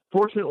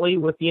 fortunately,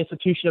 with the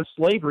institution of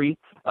slavery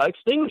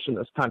extinguished in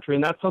this country.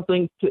 And that's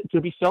something to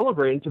be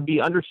celebrated, to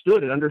be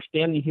understood and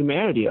understand the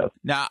humanity of.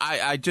 Now,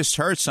 I just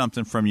heard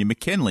something from you,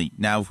 McKinley.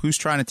 Now, who's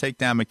trying to take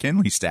down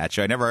McKinley's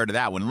statue? I never heard of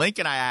that one.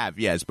 Lincoln I have,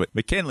 yes, but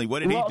McKinley,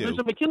 what did he do? There's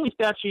a McKinley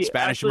statue.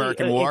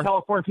 Spanish-American War? In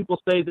California,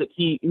 people say that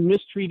he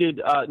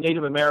mistreated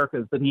Native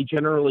Americans, that he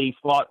generally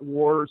fought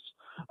wars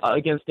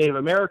against Native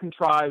American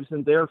tribes,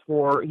 and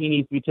therefore he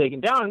needs to be taken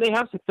down. And they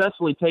have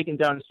successfully taken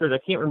down his statue. I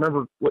can't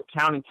remember what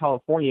town in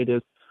California it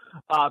is.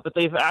 But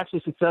they've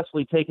actually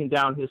successfully taken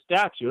down his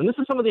statue. And this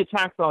is some of the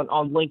attacks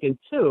on Lincoln,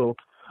 too.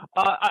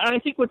 I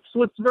think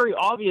what's very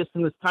obvious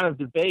in this kind of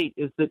debate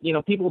is that,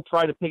 people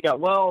try to pick out,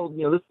 well,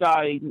 this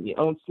guy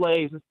owned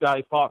slaves, this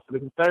guy fought for the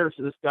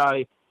Confederacy, this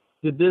guy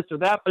did this or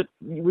that. But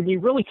when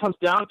it really comes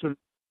down to a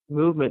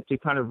movement to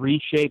kind of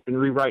reshape and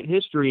rewrite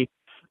history,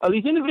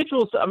 these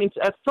individuals,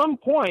 at some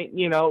point,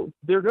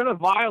 they're going to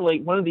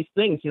violate one of these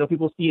things,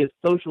 people see as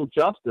social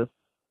justice.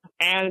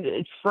 And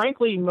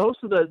frankly, most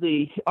of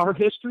our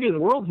history and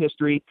world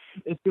history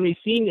is going to be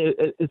seen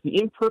as the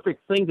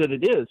imperfect thing that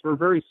it is. We're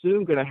very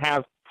soon going to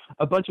have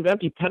a bunch of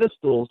empty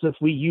pedestals if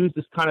we use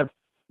this kind of,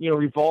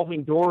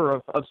 revolving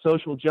door of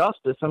social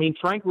justice.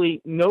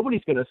 Frankly,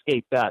 nobody's going to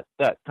escape that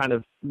kind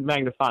of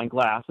magnifying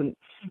glass. And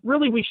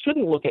really, we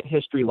shouldn't look at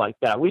history like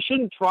that. We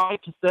shouldn't try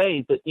to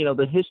say that,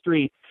 the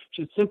history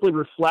should simply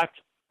reflect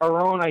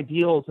our own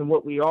ideals and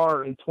what we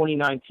are in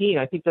 2019.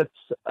 I think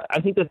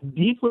that's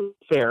deeply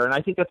fair, and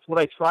I think that's what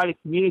I try to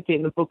communicate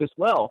in the book as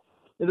well.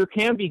 There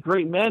can be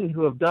great men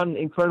who have done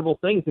incredible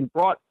things and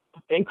brought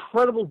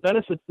incredible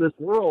benefits to this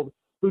world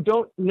who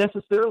don't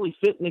necessarily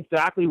fit in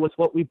exactly with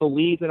what we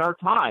believe in our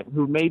time,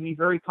 who may be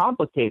very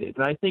complicated.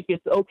 And I think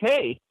it's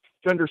okay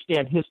to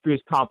understand history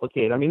is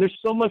complicated. There's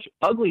so much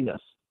ugliness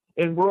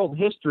in world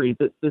history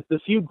that the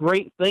few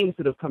great things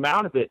that have come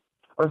out of it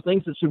are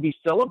things that should be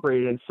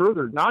celebrated and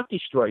furthered, not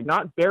destroyed,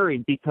 not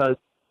buried because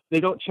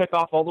they don't check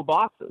off all the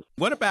boxes.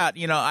 What about,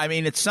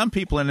 it's some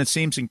people, and it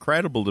seems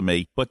incredible to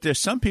me, but there's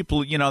some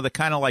people, that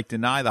kind of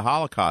deny the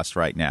Holocaust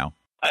right now.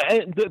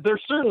 There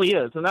certainly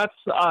is, and that's,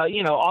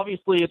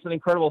 obviously it's an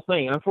incredible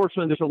thing. And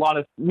unfortunately, there's a lot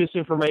of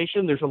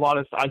misinformation. There's a lot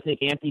of, I think,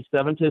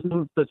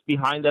 anti-Semitism that's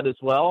behind that as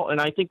well. And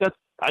I think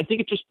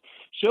it just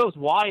shows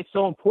why it's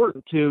so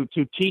important to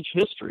teach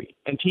history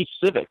and teach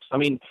civics.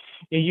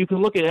 You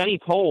can look at any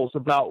polls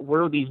about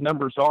where these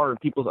numbers are and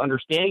people's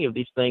understanding of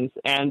these things,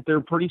 and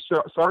they're pretty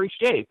sorry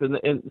shape, and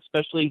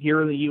especially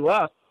here in the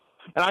U.S.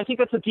 And I think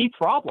that's a deep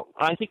problem.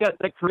 I think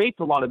that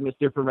creates a lot of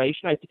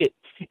misinformation. I think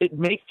it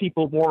makes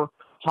people more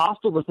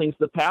hostile to things of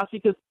the past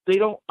because they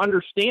don't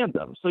understand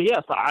them. So,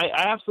 yes, I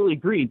absolutely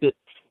agree that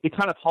the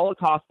kind of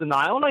Holocaust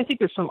denial, and I think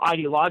there's some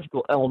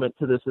ideological element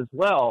to this as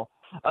well,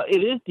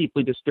 it is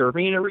deeply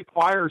disturbing, and it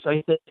requires,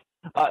 I think,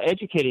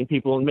 educating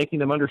people and making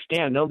them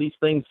understand, no, these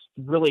things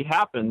really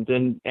happened,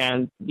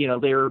 and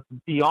they're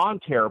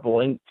beyond terrible.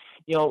 And,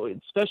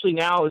 especially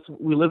now as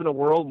we live in a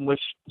world in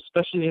which,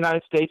 especially in the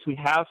United States, we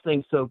have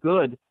things so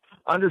good,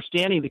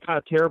 understanding the kind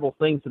of terrible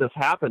things that have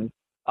happened.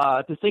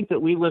 To think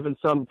that we live in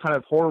some kind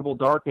of horrible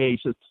dark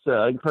age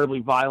that's incredibly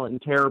violent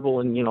and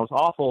terrible and, it's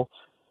awful.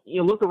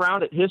 Look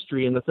around at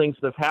history and the things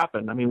that have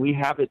happened. We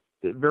have it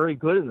very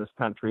good in this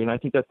country, and I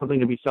think that's something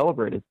to be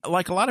celebrated.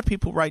 Like a lot of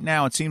people right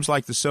now, it seems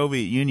like the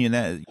Soviet Union,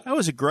 that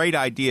was a great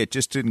idea. It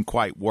just didn't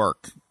quite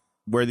work,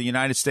 where the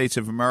United States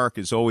of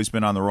America has always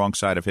been on the wrong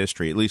side of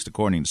history, at least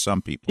according to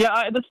some people.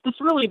 Yeah, this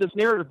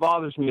narrative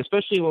bothers me,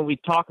 especially when we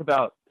talk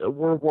about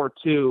World War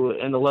II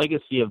and the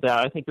legacy of that.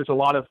 I think there's a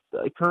lot of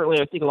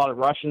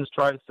Russians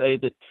try to say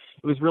that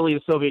it was really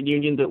the Soviet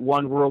Union that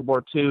won World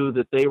War II,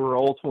 that they were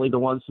ultimately the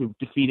ones who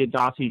defeated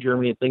Nazi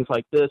Germany and things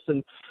like this.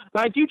 And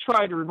I do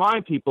try to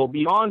remind people,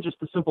 beyond just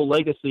the simple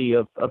legacy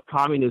of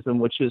communism,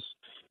 which is,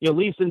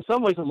 leaves in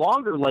some ways a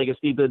longer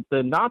legacy than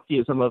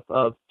Nazism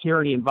of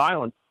tyranny and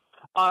violence.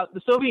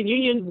 The Soviet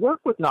Union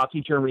worked with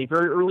Nazi Germany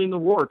very early in the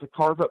war to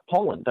carve up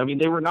Poland.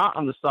 They were not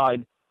on the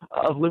side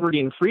of liberty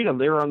and freedom.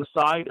 They were on the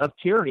side of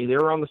tyranny. They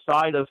were on the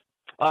side of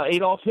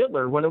Adolf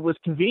Hitler when it was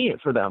convenient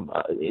for them.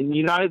 In the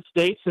United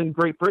States and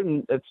Great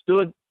Britain, it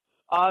stood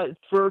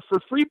for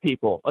free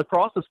people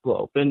across this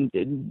globe. And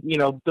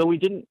though we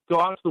didn't go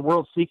out into the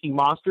world seeking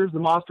monsters, the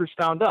monsters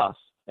found us.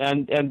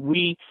 And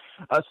we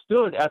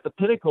stood at the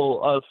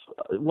pinnacle of,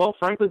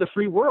 frankly, the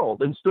free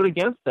world and stood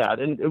against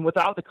that. And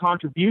without the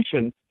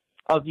contribution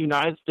of the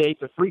United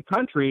States, a free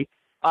country,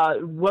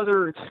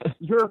 whether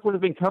Europe would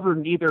have been covered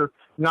in either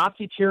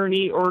Nazi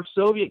tyranny or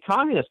Soviet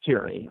communist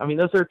tyranny.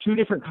 Those are two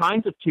different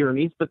kinds of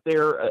tyrannies, but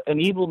they're an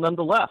evil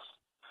nonetheless.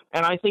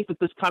 And I think that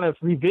this kind of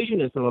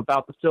revisionism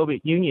about the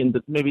Soviet Union,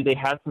 that maybe they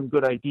had some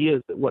good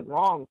ideas that went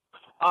wrong,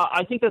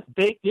 I think that's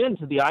baked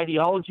into the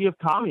ideology of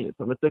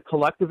communism. It's a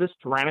collectivist,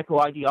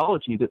 tyrannical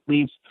ideology that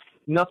leaves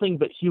nothing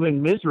but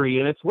human misery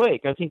in its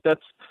wake. I think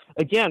that's,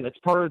 again, it's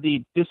part of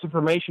the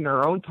disinformation in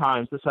our own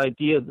times, this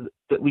idea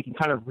that we can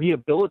kind of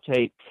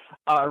rehabilitate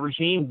a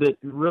regime that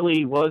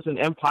really was an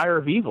empire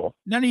of evil.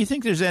 Now, do you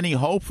think there's any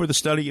hope for the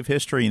study of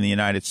history in the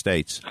United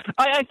States?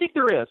 I think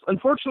there is.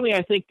 Unfortunately,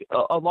 I think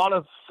a lot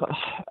of,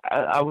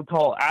 I would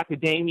call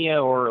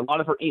academia, or a lot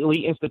of our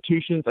elite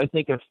institutions, I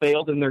think, have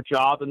failed in their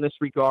job in this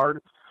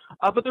regard.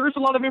 But there is a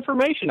lot of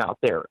information out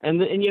there.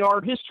 And our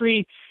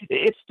history,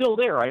 it's still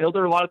there. I know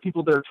there are a lot of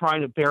people that are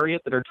trying to bury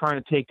it, that are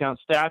trying to take down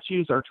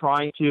statues, are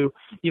trying to,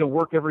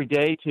 work every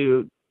day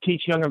to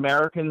teach young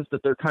Americans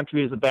that their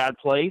country is a bad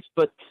place.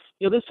 But,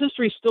 this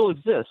history still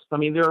exists.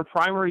 There are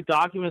primary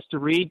documents to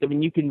read.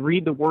 You can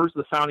read the words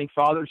of the Founding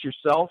Fathers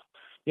yourself.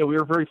 We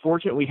were very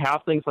fortunate. We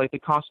have things like the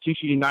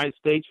Constitution of the United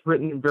States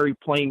written in very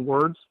plain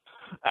words.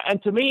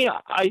 And to me,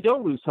 I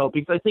don't lose hope,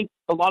 because I think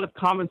a lot of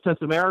common sense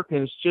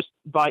Americans, just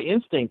by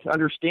instinct,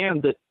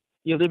 understand that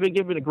they've been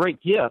given a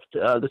great gift,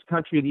 this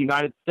country, the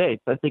United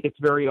States. I think it's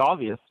very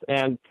obvious.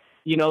 And,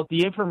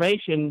 the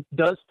information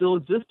does still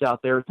exist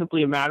out there. It's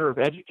simply a matter of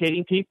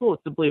educating people.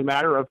 It's simply a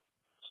matter of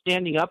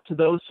standing up to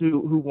those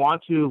who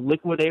want to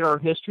liquidate our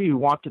history, who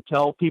want to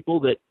tell people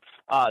that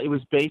it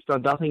was based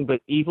on nothing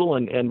but evil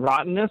and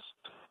rottenness.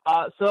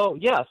 So,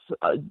 yes,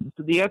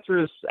 the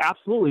answer is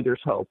absolutely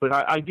there's hope. And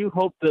I do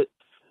hope that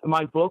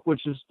my book,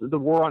 which is The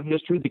War on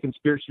History, The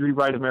Conspiracy to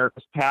Rewrite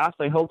America's Past,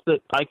 I hope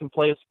that I can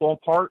play a small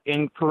part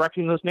in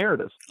correcting those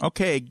narratives.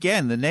 Okay,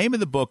 again, the name of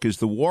the book is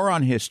The War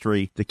on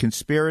History, The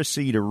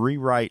Conspiracy to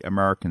Rewrite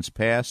America's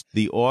Past.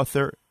 The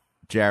author,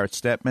 Jarrett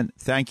Stepman,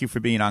 thank you for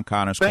being on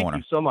Connor's Corner.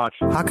 Thank you so much.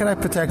 How can I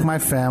protect my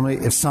family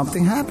if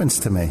something happens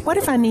to me? What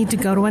if I need to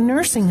go to a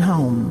nursing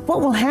home? What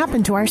will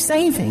happen to our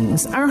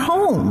savings, our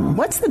home?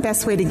 What's the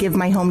best way to give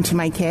my home to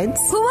my kids?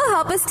 Who will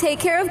help us take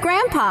care of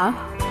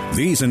Grandpa?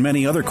 These and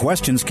many other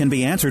questions can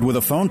be answered with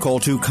a phone call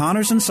to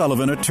Connors &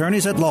 Sullivan,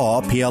 Attorneys at Law,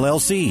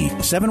 PLLC,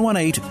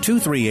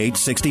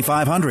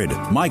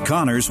 718-238-6500. Mike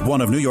Connors,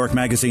 one of New York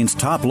Magazine's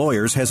top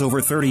lawyers, has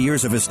over 30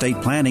 years of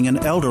estate planning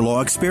and elder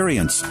law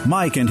experience.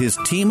 Mike and his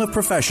team of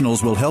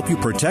professionals will help you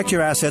protect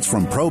your assets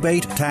from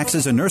probate,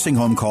 taxes, and nursing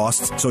home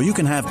costs so you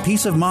can have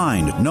peace of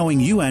mind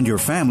knowing you and your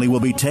family will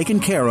be taken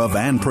care of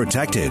and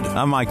protected.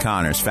 I'm Mike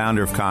Connors,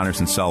 founder of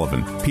Connors &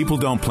 Sullivan. People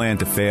don't plan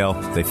to fail,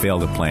 they fail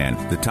to plan.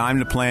 The time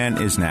to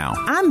plan is now.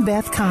 I'm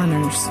Beth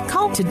Connors.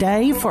 Call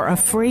today for a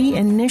free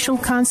initial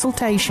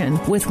consultation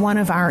with one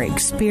of our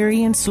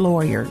experienced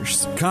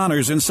lawyers.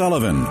 Connors &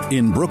 Sullivan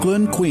in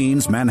Brooklyn,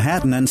 Queens,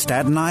 Manhattan, and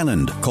Staten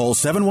Island. Call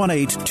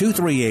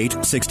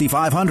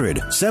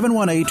 718-238-6500,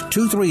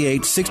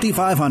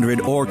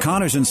 718-238-6500, or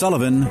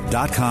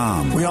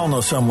ConnorsandSullivan.com. We all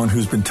know someone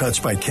who's been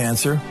touched by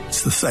cancer.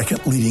 It's the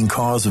second leading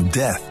cause of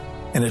death,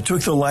 and it took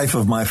the life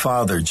of my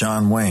father,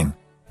 John Wayne.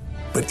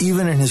 But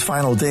even in his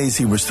final days,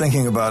 he was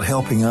thinking about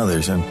helping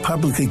others and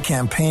publicly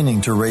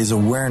campaigning to raise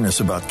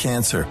awareness about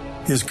cancer.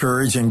 His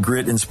courage and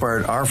grit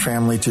inspired our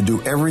family to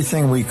do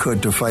everything we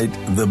could to fight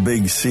the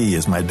big C,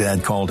 as my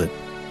dad called it.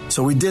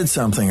 So we did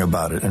something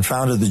about it and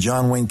founded the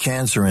John Wayne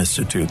Cancer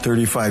Institute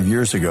 35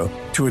 years ago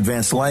to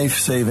advance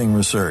life-saving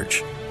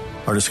research.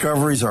 Our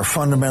discoveries are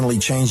fundamentally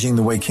changing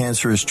the way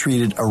cancer is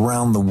treated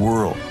around the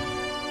world.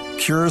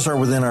 Cures are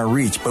within our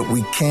reach, but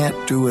we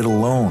can't do it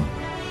alone.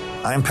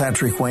 I'm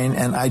Patrick Wayne,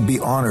 and I'd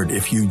be honored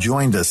if you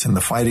joined us in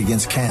the fight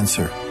against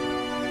cancer.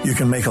 You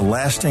can make a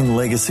lasting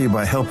legacy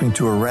by helping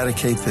to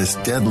eradicate this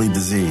deadly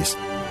disease.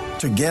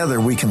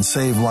 Together, we can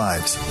save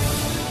lives.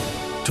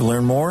 To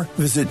learn more,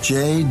 visit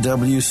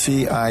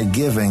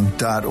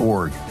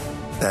jwcigiving.org.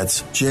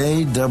 That's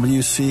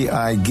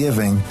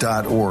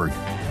jwcigiving.org.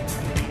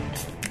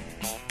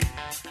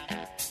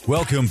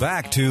 Welcome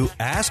back to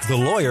Ask the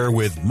Lawyer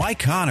with Mike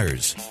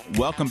Connors.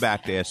 Welcome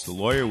back to Ask the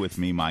Lawyer with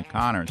me, Mike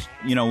Connors.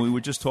 We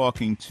were just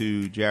talking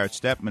to Jarrett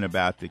Stepman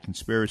about the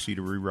conspiracy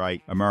to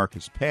rewrite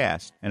America's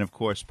past. And, of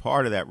course,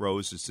 part of that,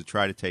 Rose, is to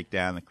try to take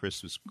down the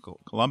Christopher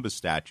Columbus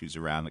statues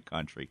around the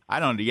country.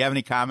 I don't know. Do you have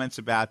any comments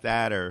about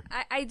that? Or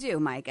I do,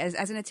 Mike.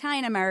 As an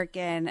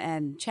Italian-American,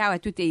 and ciao a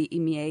tutti I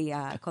miei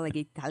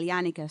colleghi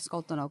italiani che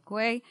ascoltano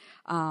qui,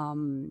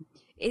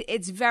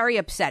 it's very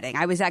upsetting.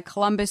 I was at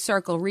Columbus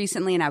Circle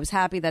recently, and I was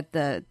happy that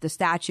the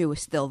statue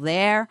was still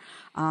there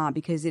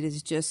because it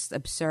is just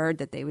absurd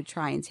that they would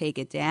try and take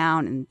it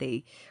down, and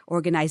they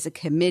organized a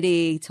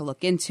committee to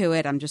look into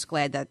it. I'm just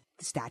glad that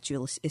the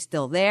statue is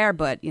still there,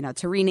 but,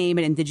 to rename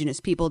it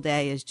Indigenous People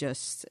Day is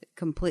just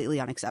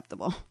completely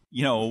unacceptable.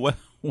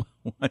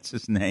 What's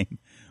his name?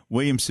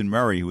 Williamson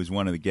Murray, who was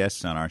one of the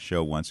guests on our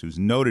show once, who's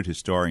a noted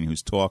historian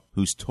who's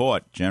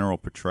taught General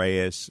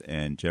Petraeus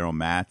and General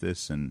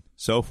Mathis and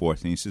so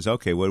forth. And he says,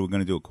 okay, what are we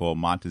going to do? Call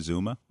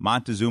Montezuma?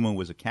 Montezuma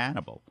was a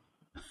cannibal.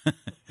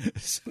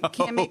 So, you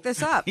can't make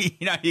this up. You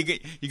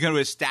go to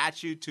a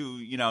statue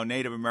to,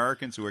 Native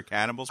Americans who were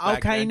cannibals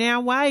back then? Okay,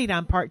 now wait.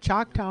 I'm part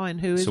Choctaw, and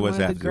who is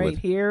one of the great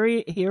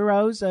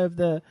heroes of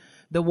the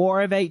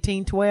War of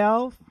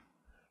 1812?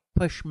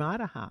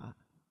 Pushmataha.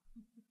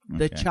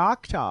 The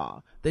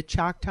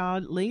Choctaw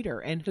leader.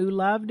 And who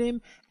loved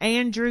him?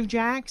 Andrew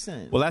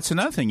Jackson. Well, that's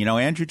another thing.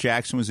 Andrew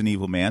Jackson was an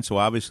evil man, so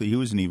obviously he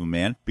was an evil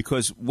man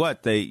because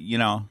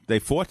they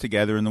fought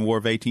together in the War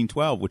of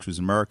 1812, which was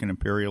American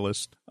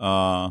imperialist.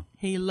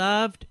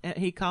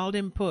 He called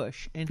him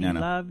Push, and he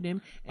loved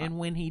him. And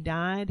when he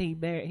died,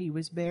 he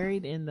was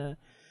buried in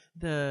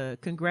the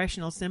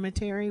Congressional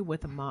Cemetery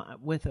with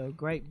a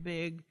great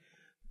big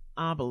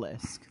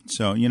obelisk.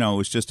 So, it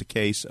was just a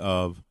case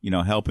of,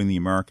 helping the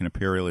American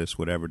imperialists,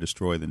 whatever,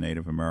 destroy the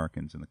Native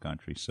Americans in the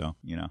country. So,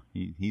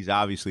 he's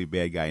obviously a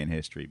bad guy in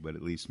history, but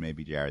at least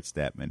maybe Jarrett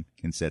Stepman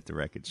can set the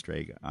record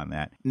straight on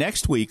that.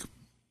 Next week,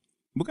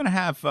 we're going to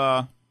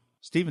have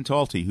Stephen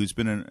Talty, who's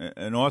been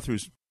an author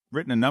who's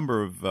written a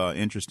number of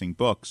interesting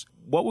books.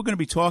 What we're going to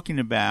be talking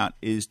about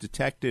is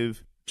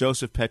Detective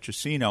Joseph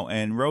Petrosino.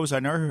 And, Rose, I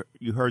know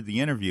you heard the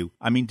interview.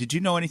 I mean, did you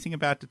know anything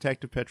about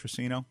Detective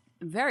Petrosino?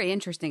 Very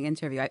interesting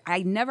interview.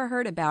 I never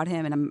heard about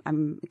him, and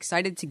I'm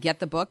excited to get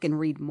the book and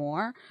read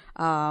more.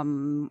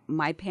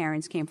 My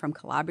parents came from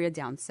Calabria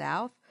down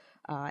south.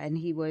 and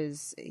he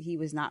was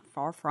not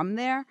far from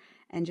there.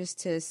 And just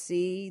to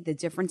see the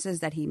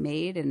differences that he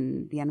made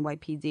in the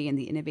NYPD and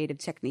the innovative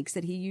techniques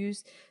that he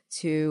used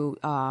to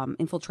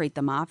infiltrate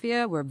the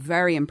mafia were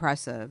very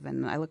impressive.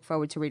 And I look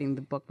forward to reading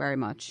the book very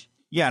much.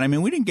 Yeah, and I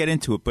mean, we didn't get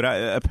into it, but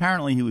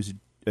apparently he was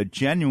a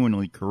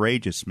genuinely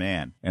courageous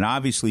man. And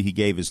obviously he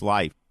gave his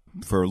life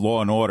for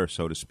law and order,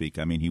 so to speak.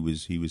 I mean, he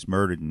was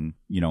murdered in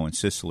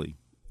Sicily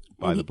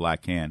by the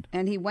Black Hand.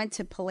 And he went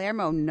to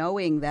Palermo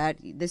knowing that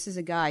this is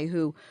a guy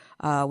who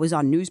was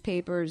on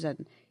newspapers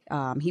and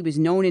he was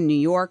known in New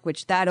York,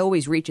 which that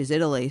always reaches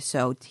Italy.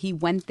 So he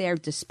went there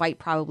despite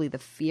probably the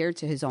fear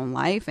to his own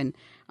life. And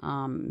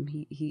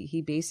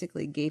he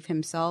basically gave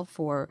himself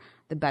for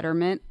the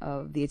betterment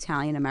of the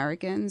Italian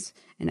Americans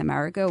in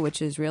America, which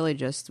is really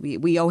just,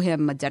 we owe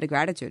him a debt of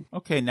gratitude.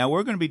 Okay, now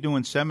we're going to be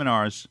doing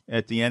seminars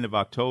at the end of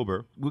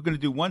October. We're going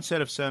to do one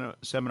set of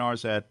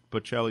seminars at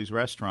Bocelli's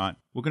restaurant.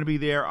 We're going to be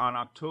there on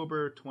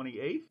October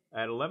 28th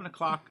at 11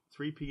 o'clock,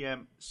 3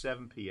 p.m.,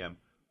 7 p.m.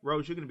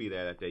 Rose, you're going to be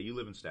there that day. You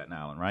live in Staten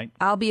Island, right?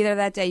 I'll be there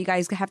that day. You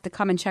guys have to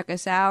come and check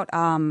us out.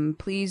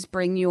 Please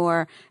bring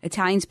your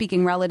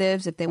Italian-speaking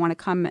relatives if they want to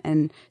come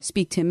and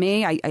speak to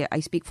me. I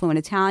speak fluent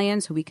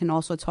Italian, so we can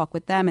also talk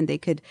with them, and they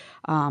could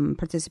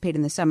participate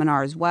in the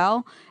seminar as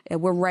well.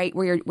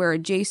 We're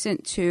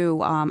adjacent to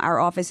our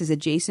office is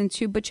adjacent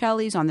to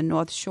Bocelli's on the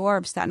North Shore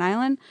of Staten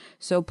Island.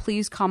 So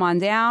please come on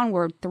down.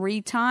 We're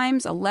 3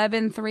 times,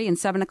 11, 3, and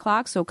 7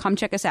 o'clock. So come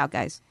check us out,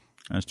 guys.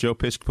 As Joe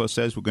Piscopo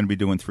says, we're going to be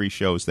doing 3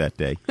 shows that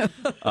day.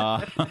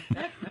 Love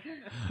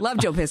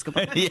Joe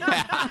Piscopo.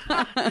 Yeah.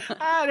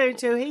 I do,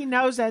 too. He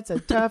knows that's a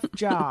tough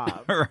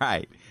job.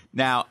 Right.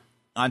 Now,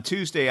 on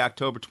Tuesday,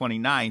 October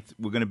 29th,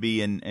 we're going to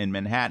be in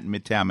Manhattan,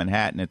 Midtown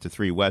Manhattan, at the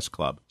 3 West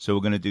Club. So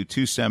we're going to do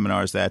 2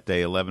 seminars that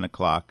day, 11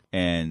 o'clock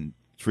and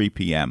 3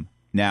 p.m.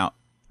 Now,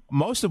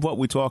 most of what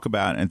we talk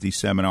about at these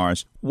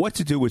seminars, what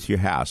to do with your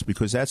house,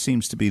 because that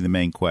seems to be the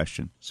main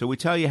question. So we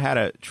tell you how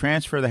to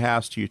transfer the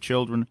house to your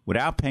children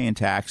without paying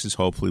taxes,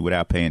 hopefully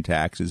without paying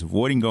taxes,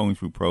 avoiding going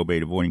through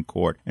probate, avoiding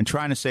court, and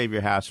trying to save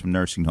your house from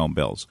nursing home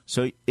bills.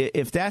 So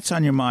if that's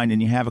on your mind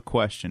and you have a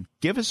question,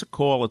 give us a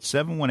call at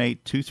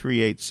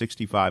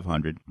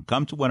 718-238-6500.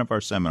 Come to one of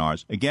our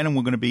seminars. Again,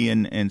 we're going to be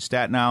in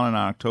Staten Island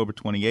on October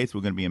 28th.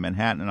 We're going to be in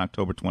Manhattan on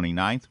October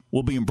 29th.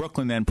 We'll be in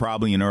Brooklyn then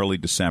probably in early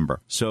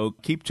December. So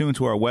keep tuned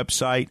to our website.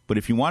 But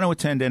if you want to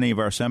attend any of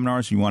our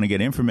seminars, you want to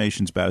get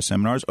information about our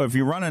seminars, or if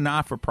you run a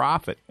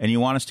not-for-profit and you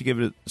want us to give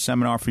a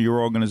seminar for your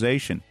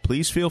organization,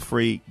 please feel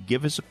free.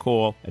 Give us a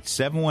call at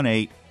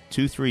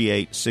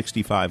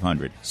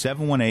 718-238-6500.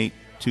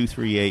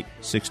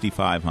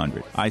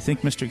 718-238-6500. I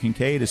think Mr.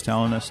 Kincaid is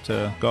telling us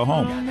to go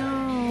home. Oh, no.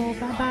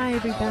 Bye-bye,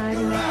 everybody.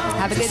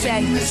 Have a good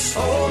day.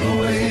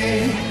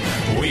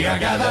 We are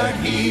gathered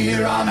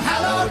here on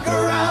hallowed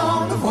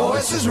ground. The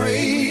voices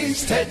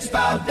raised, heads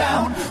bowed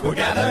down. We're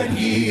gathered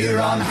here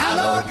on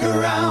hallowed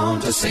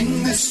ground to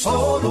sing this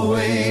soul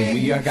away.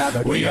 We are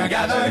gathered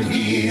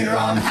here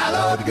on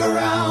hallowed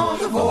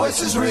ground. The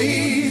voices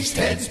raised,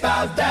 heads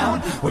bowed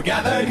down. We're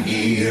gathered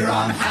here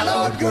on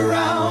hallowed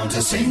ground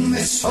to sing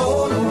this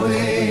soul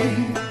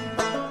away.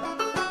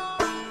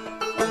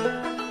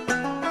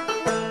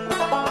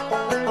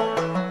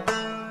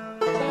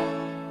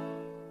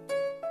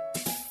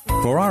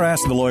 For our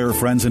Ask the Lawyer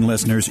friends and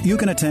listeners, you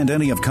can attend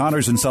any of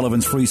Connors and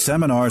Sullivan's free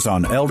seminars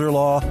on elder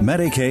law,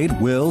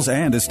 Medicaid, wills,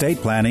 and estate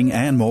planning,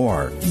 and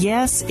more.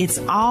 Yes, it's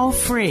all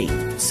free.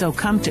 So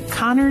come to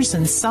Connors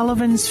and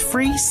Sullivan's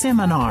free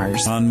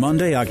seminars. On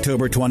Monday,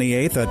 October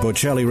 28th at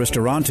Bocelli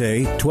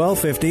Ristorante,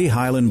 1250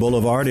 Highland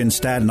Boulevard in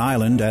Staten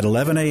Island at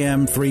 11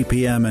 a.m., 3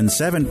 p.m., and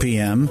 7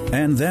 p.m.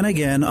 And then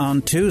again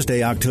on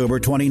Tuesday, October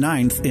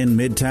 29th in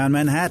Midtown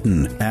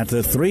Manhattan at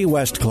the 3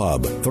 West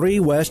Club, 3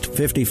 West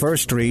 51st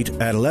Street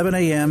at 11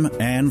 a.m.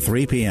 and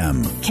 3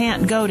 p.m.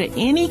 Can't go to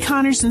any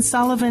Connors and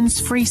Sullivan's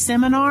free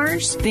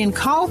seminars? Then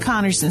call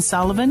Connors and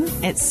Sullivan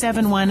at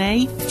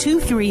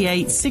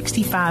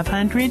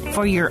 718-238-6500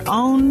 for your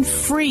own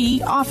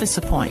free office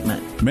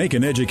appointment. Make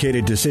an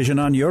educated decision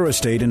on your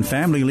estate and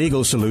family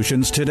legal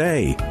solutions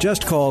today.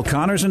 Just call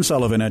Connors and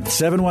Sullivan at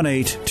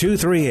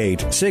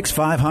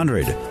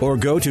 718-238-6500 or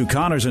go to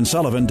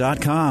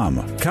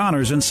ConnorsandSullivan.com.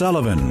 Connors and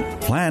Sullivan.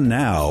 Plan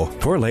now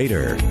for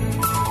later.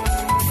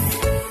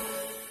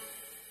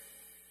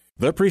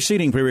 The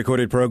preceding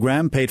pre-recorded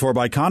program paid for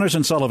by Connors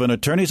and Sullivan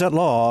Attorneys at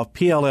Law,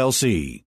 PLLC.